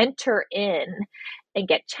 enter in and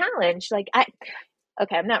get challenged.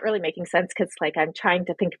 Okay, I'm not really making sense because I'm trying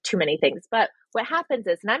to think of too many things. But what happens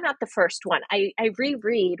is, and I'm not the first one, I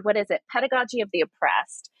reread, what is it? Pedagogy of the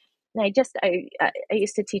Oppressed. And I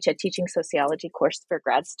used to teach a teaching sociology course for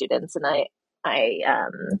grad students, and I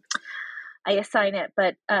assign it.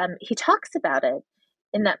 But he talks about it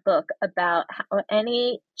in that book, about how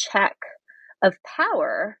any check of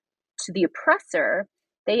power to the oppressor,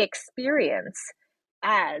 they experience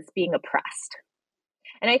as being oppressed.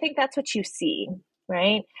 And I think that's what you see,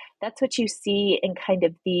 right? That's what you see in kind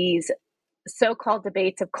of these so-called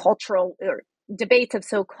debates of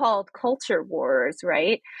so-called culture wars,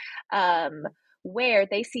 right? Where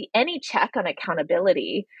they see any check on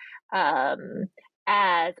accountability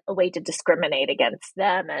as a way to discriminate against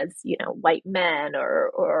them as, white men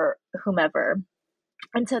or whomever.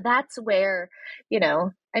 And so that's where,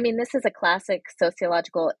 I mean, this is a classic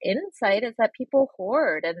sociological insight, is that people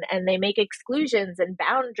hoard and they make exclusions and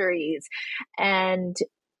boundaries, and,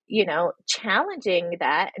 challenging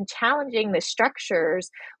that and challenging the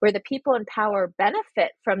structures where the people in power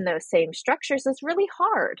benefit from those same structures is really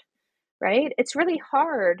hard, right? It's really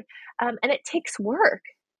hard. And it takes work.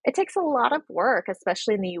 It takes a lot of work,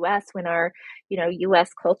 especially in the US when our, US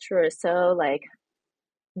culture is so like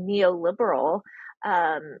neoliberal.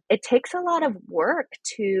 It takes a lot of work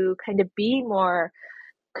to kind of be more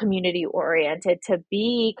community oriented, to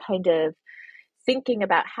be kind of thinking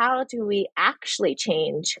about how do we actually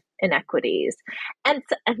change inequities. And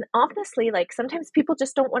honestly, like sometimes people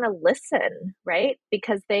just don't want to listen, right?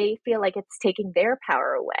 Because they feel like it's taking their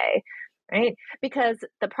power away, right? Because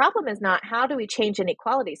the problem is not how do we change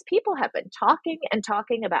inequalities. People have been talking and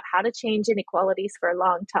talking about how to change inequalities for a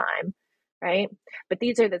long time, right? But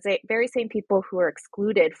these are the very same people who are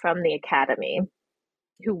excluded from the academy,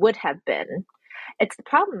 who would have been. The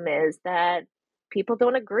problem is that people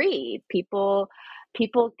don't agree. People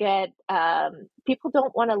don't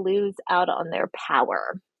want to lose out on their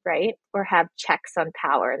power, right? Or have checks on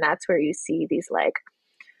power. And that's where you see these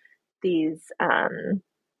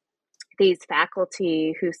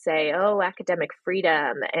faculty who say, oh, academic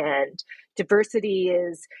freedom and diversity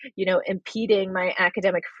is, impeding my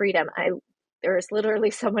academic freedom. There was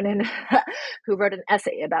literally someone who wrote an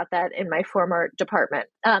essay about that in my former department.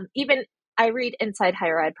 Even I read Inside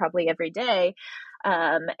Higher Ed probably every day.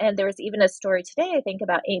 And there was even a story today, I think,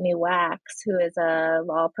 about Amy Wax, who is a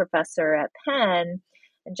law professor at Penn,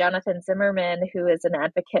 and Jonathan Zimmerman, who is an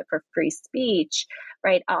advocate for free speech,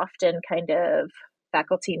 right? Often kind of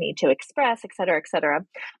faculty need to express, et cetera, et cetera.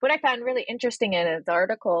 What I found really interesting in his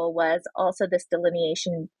article was also this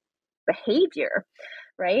delineation behavior,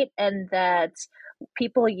 right? And that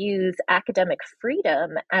people use academic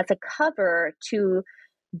freedom as a cover to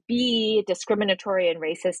be discriminatory and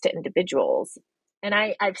racist to individuals. And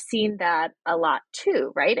I've seen that a lot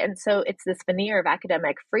too, right? And so it's this veneer of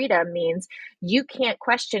academic freedom means you can't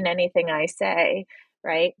question anything I say,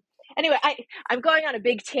 right? Anyway, I'm going on a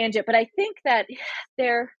big tangent, but I think that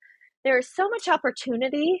there is so much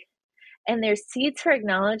opportunity and there's seeds for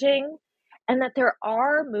acknowledging, and that there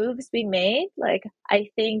are moves being made. Like,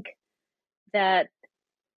 I think that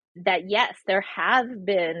yes, there have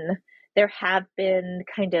been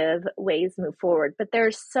kind of ways move forward, but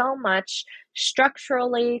there's so much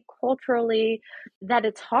structurally, culturally, that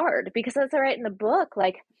it's hard, because as I write in the book,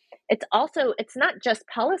 like, it's not just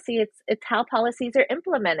policy, it's how policies are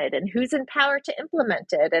implemented and who's in power to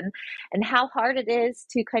implement it, and how hard it is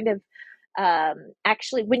to kind of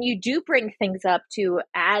actually, when you do bring things up to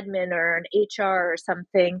admin or an HR or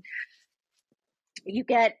something, you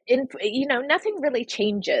get nothing really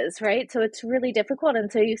changes, right? So it's really difficult. And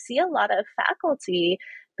so you see a lot of faculty,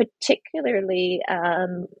 particularly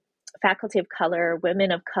faculty of color,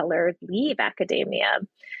 women of color, leave academia.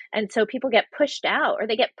 And so people get pushed out, or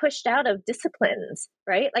they get pushed out of disciplines,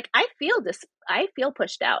 right? Like I feel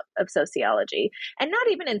pushed out of sociology, and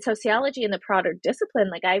not even in sociology in the broader discipline.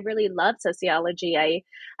 Like I really love sociology. I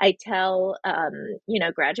tell,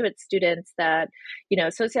 graduate students that,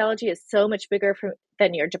 sociology is so much bigger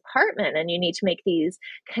than your department, and you need to make these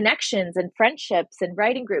connections and friendships and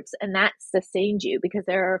writing groups, and that sustains you, because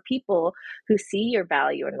there are people who see your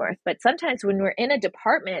value and worth. But sometimes when we're in a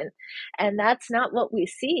department and that's not what we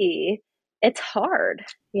see, it's hard,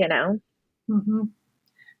 Mm-hmm.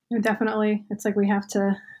 No, definitely. It's like we have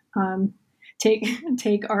to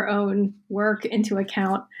take our own work into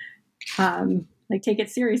account, like take it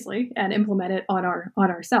seriously and implement it on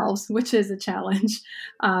ourselves, which is a challenge,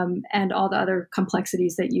 and all the other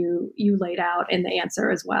complexities that you laid out in the answer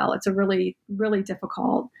as well. It's a really, really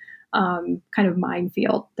difficult kind of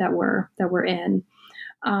minefield that we're in.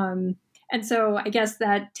 And so I guess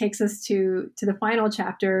that takes us to the final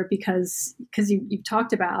chapter, because you've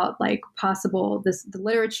talked about like possible the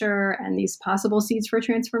literature and these possible seeds for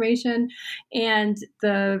transformation. And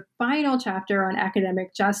the final chapter on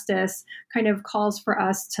academic justice kind of calls for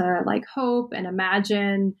us to like hope and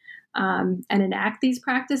imagine and enact these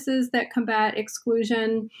practices that combat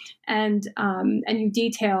exclusion. And you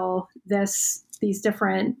detail these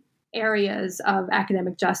different areas of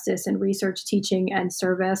academic justice and research, teaching, and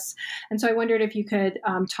service. And so I wondered if you could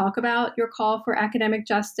talk about your call for academic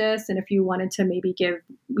justice, and if you wanted to maybe give,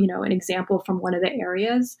 an example from one of the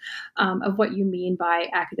areas of what you mean by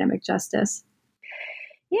academic justice.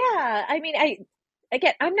 Yeah, I mean,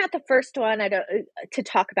 again, I'm not the first one to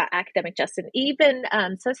talk about academic justice. Even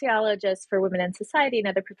Sociologists for Women in Society,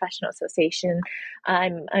 another professional association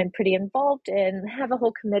I'm pretty involved in, have a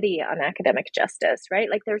whole committee on academic justice, right?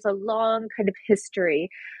 Like there's a long kind of history,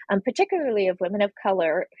 particularly of women of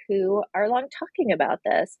color who are long talking about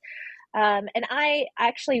this. And I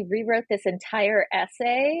actually rewrote this entire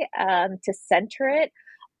essay to center it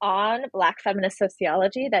on Black feminist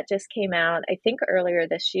sociology that just came out, I think, earlier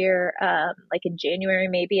this year, like in January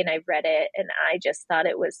maybe, and I read it and I just thought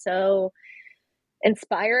it was so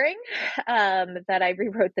inspiring that I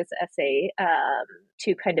rewrote this essay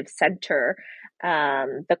to kind of center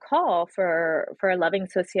the call for a loving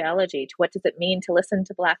sociology, to what does it mean to listen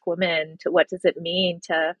to Black women, to what does it mean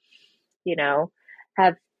to,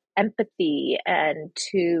 have empathy and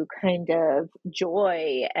to kind of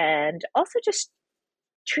joy, and also just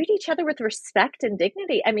treat each other with respect and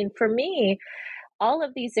dignity. I mean, for me, all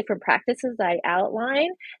of these different practices I outline,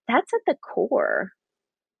 that's at the core,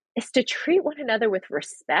 is to treat one another with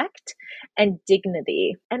respect and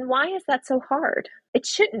dignity. And why is that so hard? It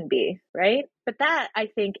shouldn't be, right? But that, I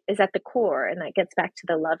think, is at the core, and that gets back to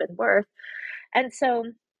the love and worth. And so,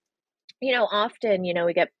 often,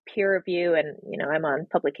 we get peer review, and, I'm on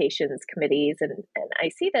publications committees, and I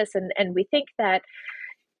see this, and we think that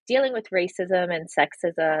dealing with racism and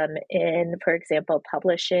sexism in, for example,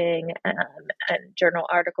 publishing and journal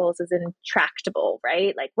articles is intractable,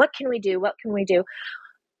 right? Like, what can we do? What can we do?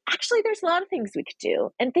 Actually, there's a lot of things we could do,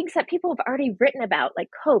 and things that people have already written about, like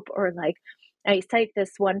COPE, or like I cite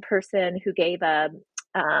this one person who gave a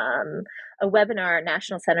webinar at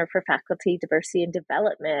National Center for Faculty Diversity and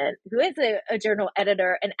Development, who is a journal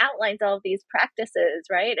editor, and outlines all of these practices,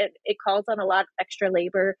 right? It calls on a lot of extra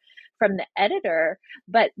labor from the editor,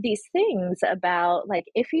 but these things about, like,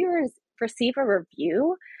 if you receive a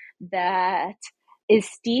review that is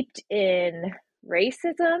steeped in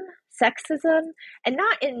racism, sexism, and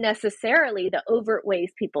not in necessarily the overt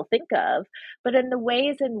ways people think of, but in the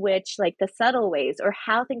ways in which, like, the subtle ways, or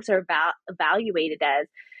how things are evaluated as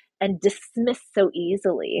and dismissed so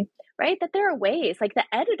easily, right? That there are ways, like the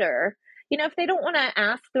editor, if they don't want to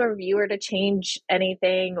ask the reviewer to change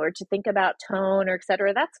anything or to think about tone or et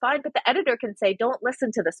cetera, that's fine. But the editor can say, don't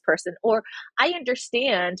listen to this person, or I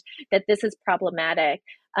understand that this is problematic.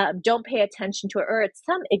 Don't pay attention to it, or it's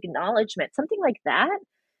some acknowledgement, something like that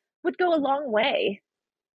would go a long way,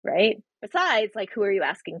 right? Besides, like, who are you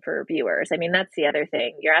asking for reviewers? I mean, that's the other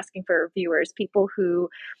thing. You're asking for reviewers, people who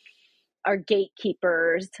are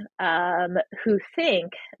gatekeepers, who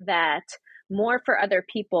think that more for other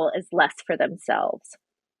people is less for themselves.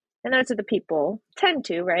 And those are the people tend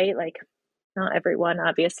to, right? Like, not everyone,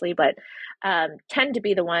 obviously, but tend to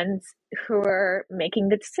be the ones who are making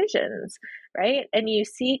the decisions, right? And you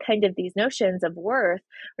see kind of these notions of worth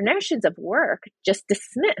or notions of work just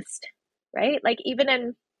dismissed, right? Like,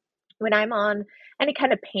 even when I'm on any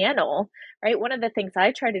kind of panel, right? One of the things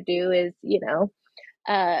I try to do is, you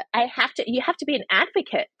have to be an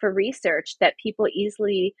advocate for research that people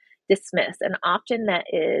easily dismiss. And often that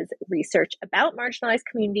is research about marginalized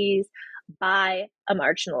communities by a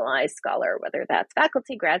marginalized scholar, whether that's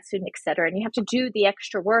faculty, grad student, et cetera. And you have to do the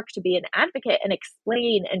extra work to be an advocate and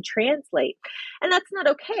explain and translate. And that's not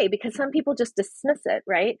okay, because some people just dismiss it,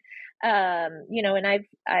 right? And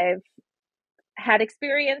I've had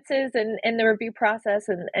experiences in the review process,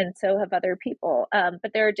 and so have other people.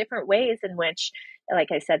 But there are different ways in which, like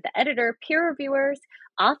I said, the editor, peer reviewers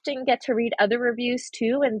often get to read other reviews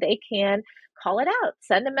too, and they can call it out,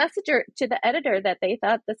 send a message to the editor that they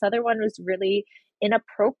thought this other one was really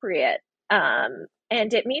inappropriate. And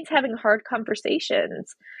it means having hard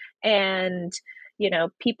conversations. And,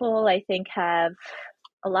 people, I think, have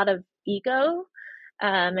a lot of ego.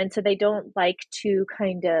 And so they don't like to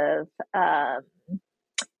kind of,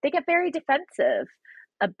 they get very defensive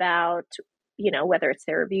about, whether it's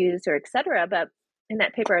their reviews or et cetera. But in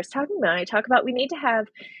that paper I was talking about, I talk about we need to have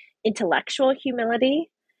intellectual humility,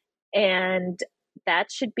 and that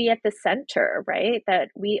should be at the center, right? That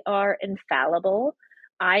we are infallible.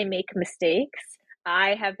 I make mistakes.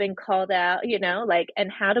 I have been called out,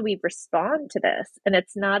 and how do we respond to this? And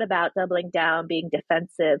it's not about doubling down, being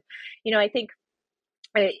defensive. I think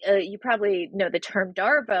you probably know the term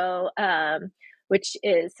DARVO, which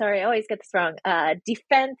is, sorry, I always get this wrong,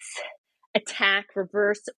 defense, attack,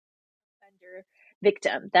 reverse, offender,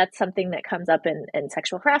 victim. That's something that comes up in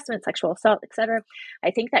sexual harassment, sexual assault, et cetera.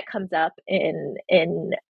 I think that comes up in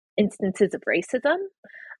instances of racism.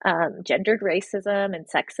 Gendered racism and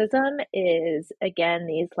sexism is, again,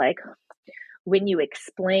 these, like, when you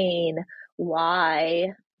explain why,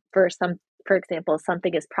 for example,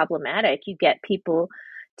 something is problematic, you get people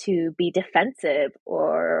to be defensive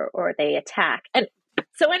or they attack. And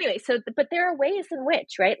so anyway, but there are ways in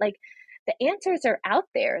which, right? Like the answers are out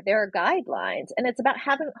there. There are guidelines, and it's about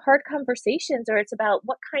having hard conversations, or it's about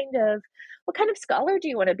what kind of scholar do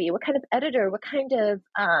you want to be? What kind of editor? What kind of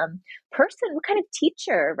person? What kind of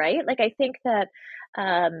teacher? Right? Like I think that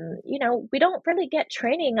we don't really get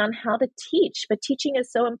training on how to teach, but teaching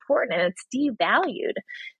is so important, and it's devalued.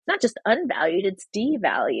 It's not just unvalued; it's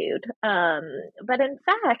devalued. But in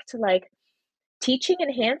fact, like, teaching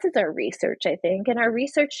enhances our research, I think, and our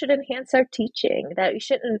research should enhance our teaching, that we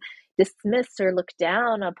shouldn't dismiss or look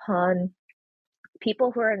down upon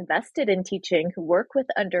people who are invested in teaching, who work with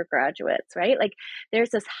undergraduates, right? Like there's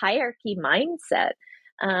this hierarchy mindset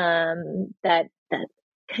that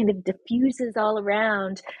kind of diffuses all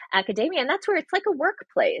around academia. And that's where it's like a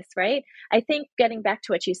workplace, right? I think getting back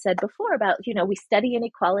to what you said before about, we study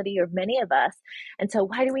inequality, or many of us. And so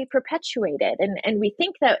why do we perpetuate it? And we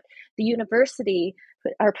think that the university,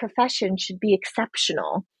 our profession, should be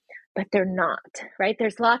exceptional, but they're not, right?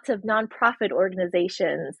 There's lots of nonprofit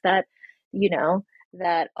organizations that,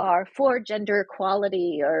 that are for gender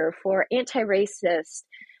equality or for anti-racist.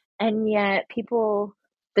 And yet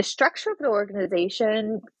the structure of the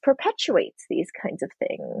organization perpetuates these kinds of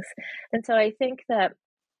things. And so I think that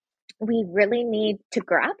we really need to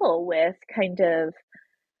grapple with kind of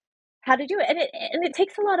how to do it. And it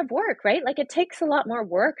takes a lot of work, right? Like it takes a lot more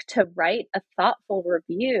work to write a thoughtful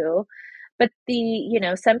review. But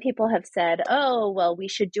some people have said, oh, well, we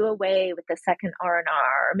should do away with the second R&R,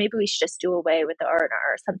 or maybe we should just do away with the R&R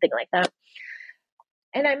or something like that.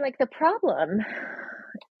 And I'm like, the problem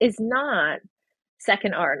is not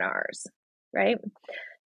second R&Rs, right?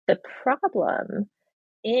 The problem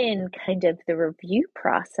in kind of the review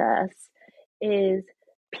process is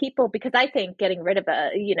people, because I think getting rid of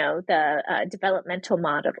the developmental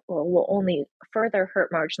model will only further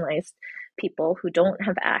hurt marginalized people who don't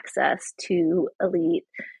have access to elite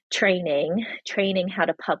training how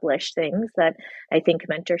to publish things. That I think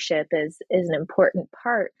mentorship is an important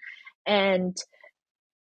part. And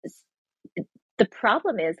the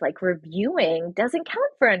problem is, like, reviewing doesn't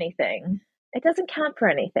count for anything. It doesn't count for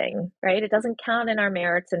anything, right? It doesn't count in our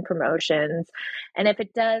merits and promotions. And if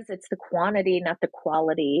it does, it's the quantity, not the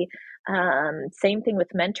quality. Same thing with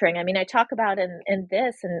mentoring. I mean, I talk about in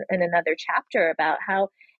this and in another chapter about how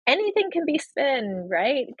anything can be spun,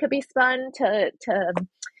 right? It could be spun to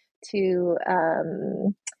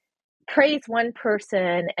praise one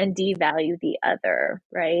person and devalue the other,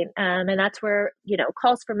 right? And that's where,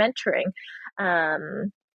 calls for mentoring.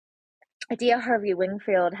 Adia Harvey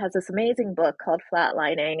Wingfield has this amazing book called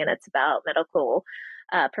Flatlining, and it's about medical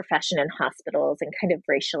profession in hospitals and kind of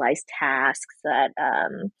racialized tasks that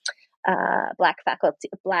Black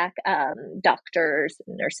doctors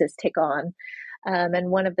and nurses take on. And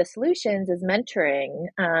one of the solutions is mentoring,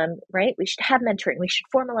 right? We should have mentoring. We should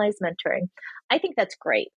formalize mentoring. I think that's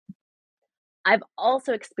great. I've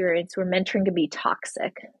also experienced where mentoring can be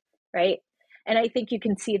toxic, right? And I think you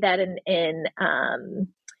can see that in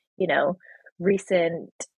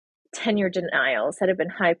recent tenure denials that have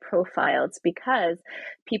been high profile. It's because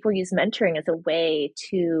people use mentoring as a way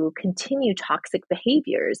to continue toxic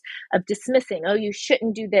behaviors of dismissing, oh, you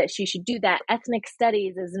shouldn't do this, you should do that. Ethnic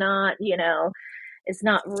studies is not, is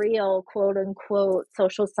not real, quote unquote,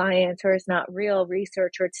 social science, or it's not real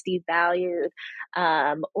research, or it's devalued.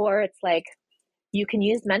 Or it's like, you can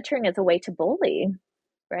use mentoring as a way to bully,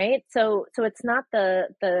 right? So it's not the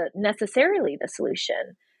necessarily the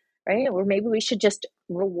solution, right? Or maybe we should just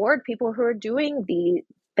reward people who are doing the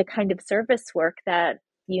kind of service work that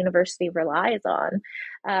the university relies on.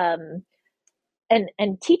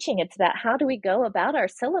 And teaching, it's about how do we go about our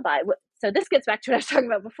syllabi. So this gets back to what I was talking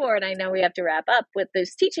about before, and I know we have to wrap up with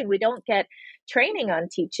this teaching. We don't get training on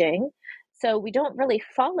teaching. So we don't really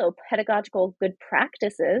follow pedagogical good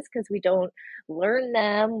practices because we don't learn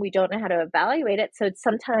them. We don't know how to evaluate it. So it's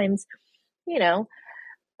sometimes,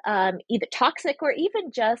 either toxic or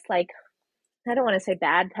even just like, I don't want to say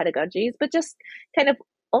bad pedagogies, but just kind of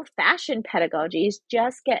old-fashioned pedagogies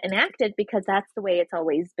just get enacted because that's the way it's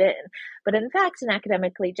always been. But in fact, an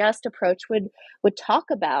academically just approach would talk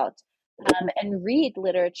about and read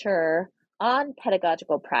literature on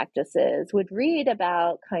pedagogical practices, would read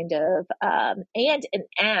about kind of and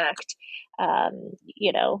enact,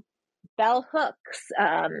 bell hooks,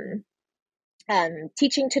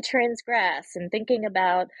 teaching to transgress, and thinking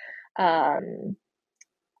about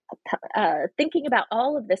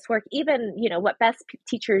all of this work, even, what best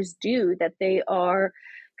teachers do, that they are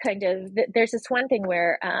kind of, there's this one thing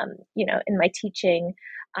where, in my teaching,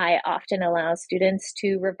 I often allow students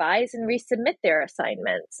to revise and resubmit their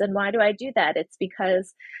assignments. And why do I do that? It's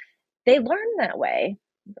because they learn that way,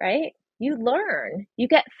 right? You learn, you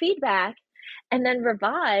get feedback, and then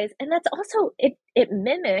revise. And that's also, it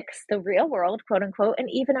mimics the real world, quote unquote, and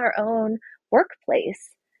even our own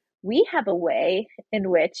workplace. We have a way in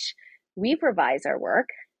which we revise our work,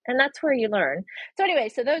 and that's where you learn. So anyway,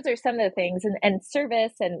 so those are some of the things, and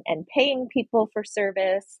service and paying people for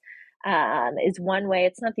service is one way.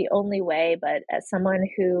 It's not the only way, but as someone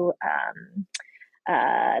who,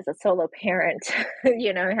 as a solo parent,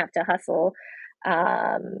 you know, I have to hustle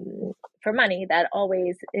for money, that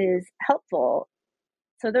always is helpful.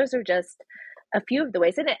 So those are just a few of the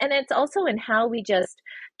ways. And it's also in how we just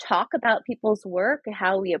talk about people's work,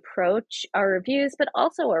 how we approach our reviews, but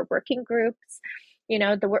also our working groups. You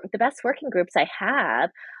know, the best working groups I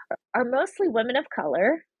have are mostly women of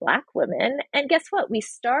color, Black women. And guess what? We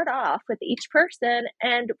start off with each person,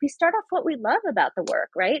 and we start off what we love about the work,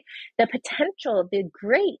 right? The potential, the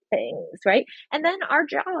great things, right? And then our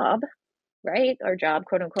job, right? Our job,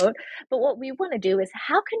 quote unquote. But what we want to do is,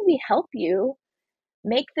 how can we help you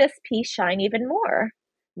make this piece shine even more?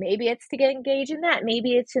 Maybe it's to get engaged in that.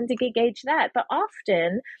 Maybe it's to engage that. But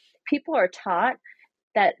often people are taught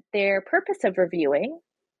that their purpose of reviewing,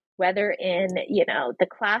 whether in, you know, the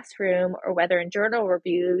classroom or whether in journal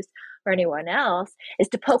reviews or anyone else, is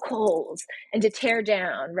to poke holes and to tear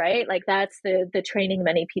down, right? Like that's the training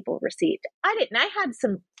many people received. I didn't. I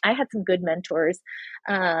had some good mentors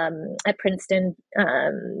at Princeton,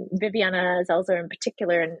 Viviana Zelzer in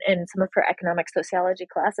particular, and some of her economic sociology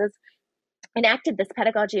classes enacted this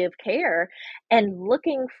pedagogy of care and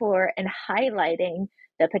looking for and highlighting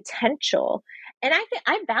the potential. And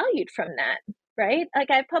I valued from that, right? Like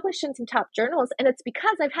I've published in some top journals, and it's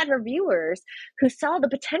because I've had reviewers who saw the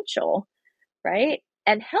potential, right?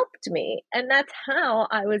 And helped me. And that's how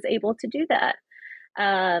I was able to do that.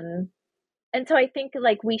 And so I think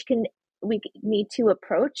like we need to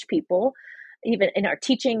approach people, even in our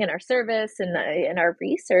teaching and our service and in our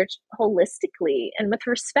research, holistically and with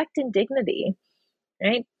respect and dignity,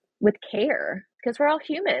 right? With care, because we're all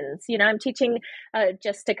humans. You know, I'm teaching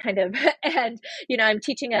just to kind of, and you know, I'm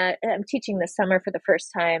teaching this summer for the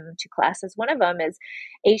first time 2 classes. One of them is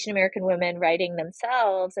Asian American women writing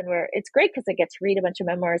themselves, and it's great because I get to read a bunch of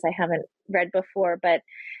memoirs I haven't read before. But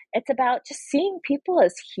it's about just seeing people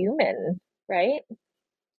as human, right?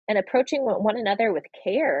 And approaching one another with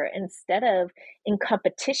care instead of in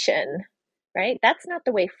competition, right? That's not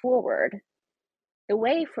the way forward. The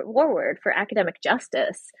way forward for academic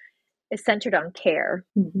justice is centered on care.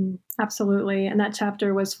 Mm-hmm. Absolutely. And that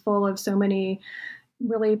chapter was full of so many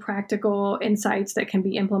really practical insights that can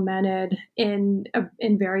be implemented in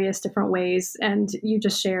various different ways. And you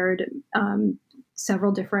just shared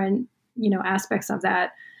several different, you know, aspects of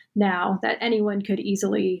that now that anyone could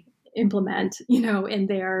easily implement, you know, in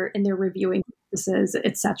their reviewing practices,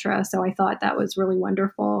 et cetera. So I thought that was really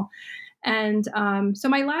wonderful. And so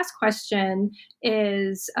my last question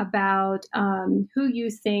is about who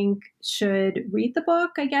you think should read the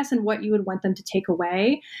book, I guess, and what you would want them to take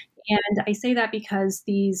away. And I say that because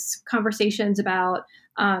these conversations about,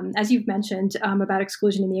 as you've mentioned, about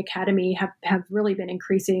exclusion in the academy have really been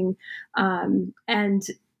increasing. And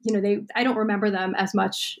you know, I don't remember them as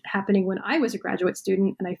much happening when I was a graduate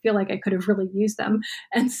student, and I feel like I could have really used them.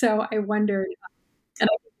 And so I wondered, and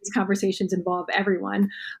I think these conversations involve everyone,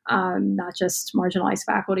 not just marginalized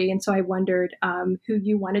faculty. And so I wondered who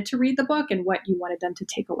you wanted to read the book and what you wanted them to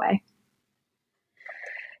take away.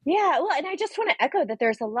 Yeah, well, and I just want to echo that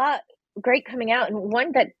there's a lot great coming out. And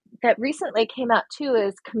one that recently came out too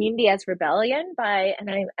is Community as Rebellion by, and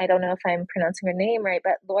I don't know if I'm pronouncing her name right,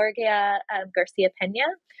 but Lorgia Garcia Pena.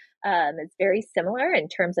 It's very similar in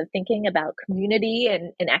terms of thinking about community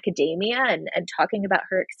and academia and talking about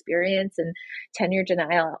her experience and tenure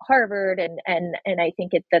denial at Harvard. And I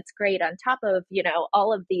think that's great on top of, you know,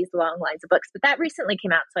 all of these long lines of books. But that recently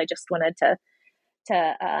came out, so I just wanted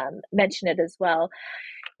to mention it as well.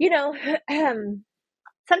 You know,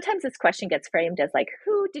 sometimes this question gets framed as like,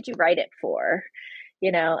 who did you write it for?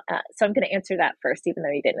 You know, so I'm going to answer that first, even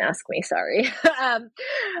though you didn't ask me, sorry.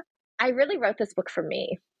 I really wrote this book for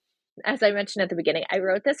me. As I mentioned at the beginning, I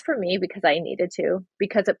wrote this for me because I needed to,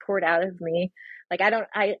 because it poured out of me. Like,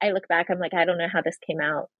 I look back, I'm like, I don't know how this came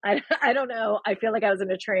out. I don't know. I feel like I was in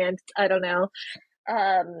a trance. I don't know.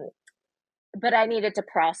 But I needed to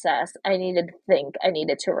process. I needed to think. I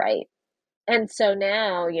needed to write. And so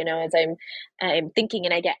now, you know, as I'm thinking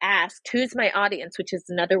and I get asked, who's my audience, which is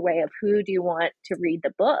another way of who do you want to read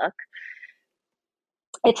the book?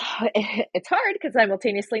 it's hard because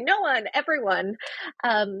simultaneously no one, everyone,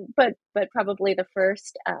 but probably the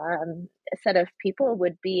first set of people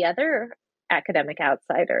would be other academic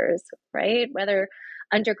outsiders, right? Whether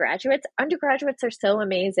undergraduates are so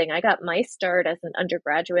amazing. I got my start as an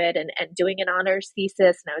undergraduate and doing an honors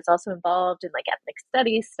thesis, and I was also involved in like ethnic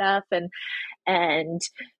studies stuff and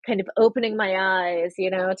kind of opening my eyes,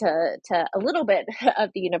 to a little bit of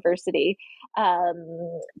the university.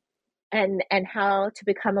 And how to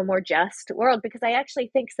become a more just world, because I actually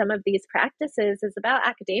think some of these practices is about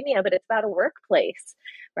academia, but it's about a workplace,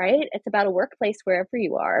 right? It's about a workplace wherever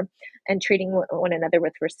you are, and treating one another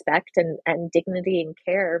with respect and dignity and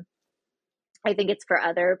care. I think it's for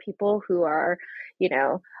other people who are,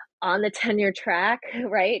 on the tenure track,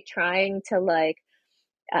 right? Trying to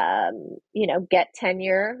get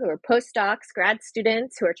tenure, who are postdocs, grad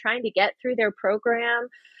students who are trying to get through their program,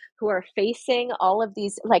 who are facing all of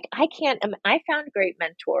these, I found great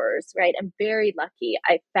mentors, right? I'm very lucky.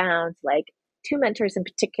 I found two mentors in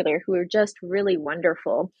particular who were just really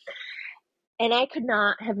wonderful. And I could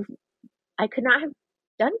not have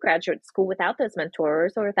done graduate school without those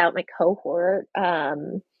mentors or without my cohort.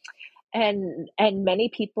 And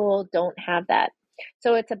many people don't have that.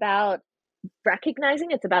 So it's about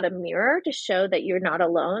recognizing, it's about a mirror to show that you're not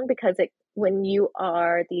alone, because when you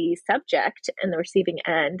are the subject and the receiving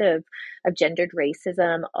end of gendered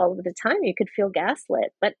racism all of the time, you could feel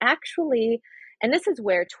gaslit. But actually, and this is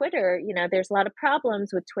where Twitter, there's a lot of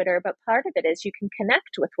problems with Twitter, but part of it is you can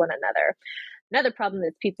connect with one another. Another problem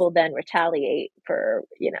is people then retaliate for,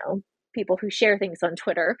 people who share things on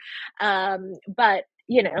Twitter. But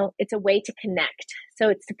it's a way to connect. So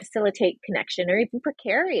it's to facilitate connection, or even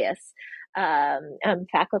precarious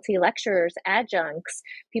faculty, lecturers, adjuncts,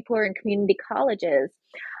 people who are in community colleges.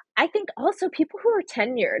 I think also people who are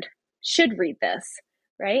tenured should read this,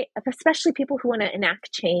 right? Especially people who want to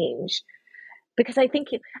enact change. Because I think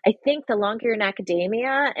the longer you're in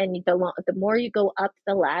academia and the more you go up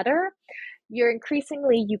the ladder, you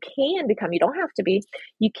don't have to be,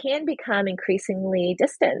 you can become increasingly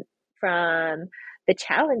distant from the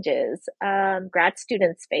challenges grad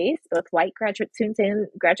students face, both white graduate students and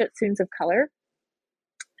graduate students of color.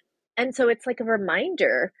 And so it's like a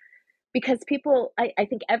reminder, because people, I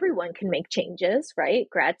think everyone can make changes, right?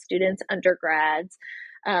 Grad students, undergrads,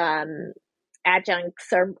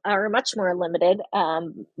 adjuncts are much more limited,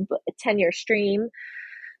 tenure stream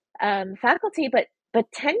faculty, but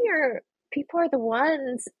tenure people are the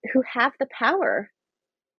ones who have the power.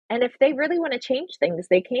 And if they really want to change things,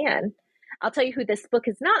 they can. I'll tell you who this book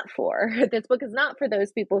is not for. This book is not for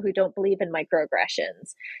those people who don't believe in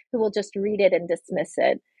microaggressions, who will just read it and dismiss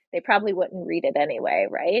it. They probably wouldn't read it anyway,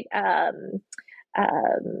 right?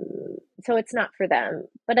 So it's not for them.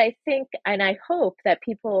 But I think, and I hope that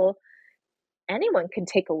anyone can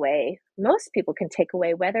take away, most people can take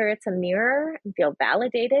away, whether it's a mirror and feel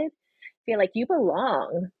validated, feel like you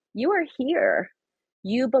belong. You are here.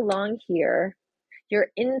 You belong here. Your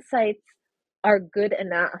insights are good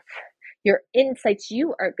enough. You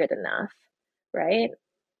are good enough, right?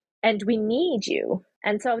 And we need you.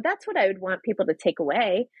 And so that's what I would want people to take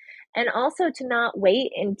away. And also to not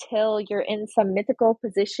wait until you're in some mythical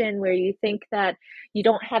position where you think that you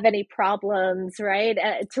don't have any problems, right?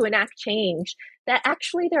 To enact change. That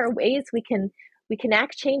actually there are ways we can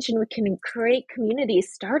enact change, and we can create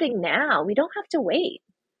communities starting now. We don't have to wait,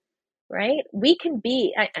 right? We can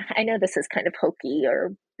be, I know this is kind of hokey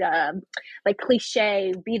or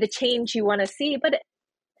cliche, be the change you want to see, but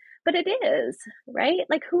it is, right?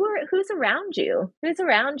 Who's around you,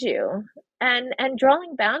 and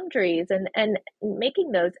drawing boundaries and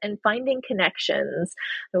making those and finding connections.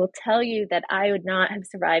 I will tell you that I would not have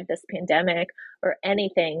survived this pandemic or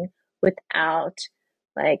anything without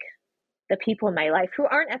the people in my life who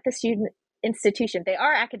aren't at this institution. They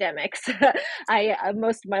are academics.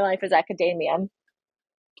 Most of my life is academia,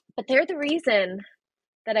 but they're the reason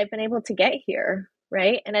that I've been able to get here,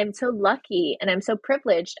 right? And I'm so lucky and I'm so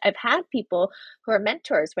privileged. I've had people who are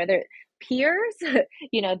mentors, whether peers,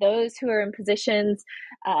 those who are in positions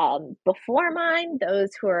before mine,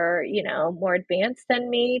 those who are, more advanced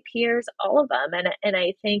than me, peers, all of them. And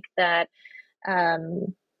I think that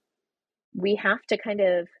we have to kind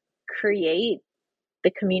of create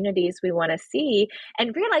the communities we want to see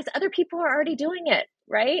and realize other people are already doing it,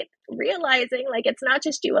 right? Realizing it's not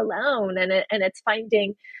just you alone, and it's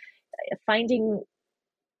finding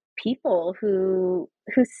people who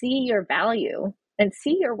see your value and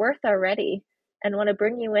see your worth already and want to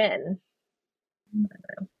bring you in.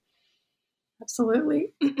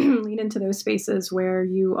 Absolutely. Lean into those spaces where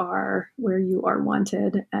you are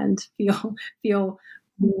wanted and feel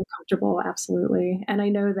being comfortable, absolutely. And I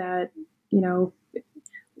know that,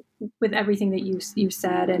 with everything that you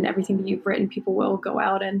said and everything that you've written, people will go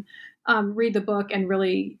out and read the book and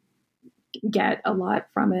really get a lot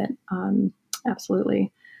from it.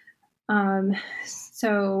 Absolutely.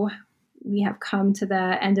 So we have come to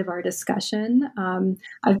the end of our discussion. I've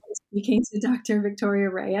been speaking to Dr.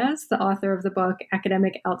 Victoria Reyes, the author of the book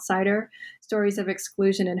Academic Outsider: Stories of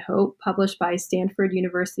Exclusion and Hope, published by Stanford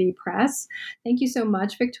University Press. Thank you so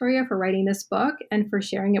much, Victoria, for writing this book and for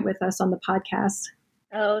sharing it with us on the podcast.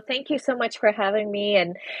 Oh, thank you so much for having me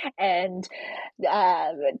and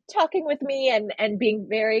talking with me and being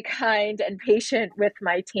very kind and patient with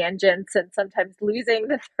my tangents and sometimes losing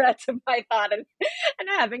the threads of my thought and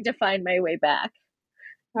having to find my way back.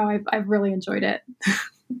 Oh, I've really enjoyed it.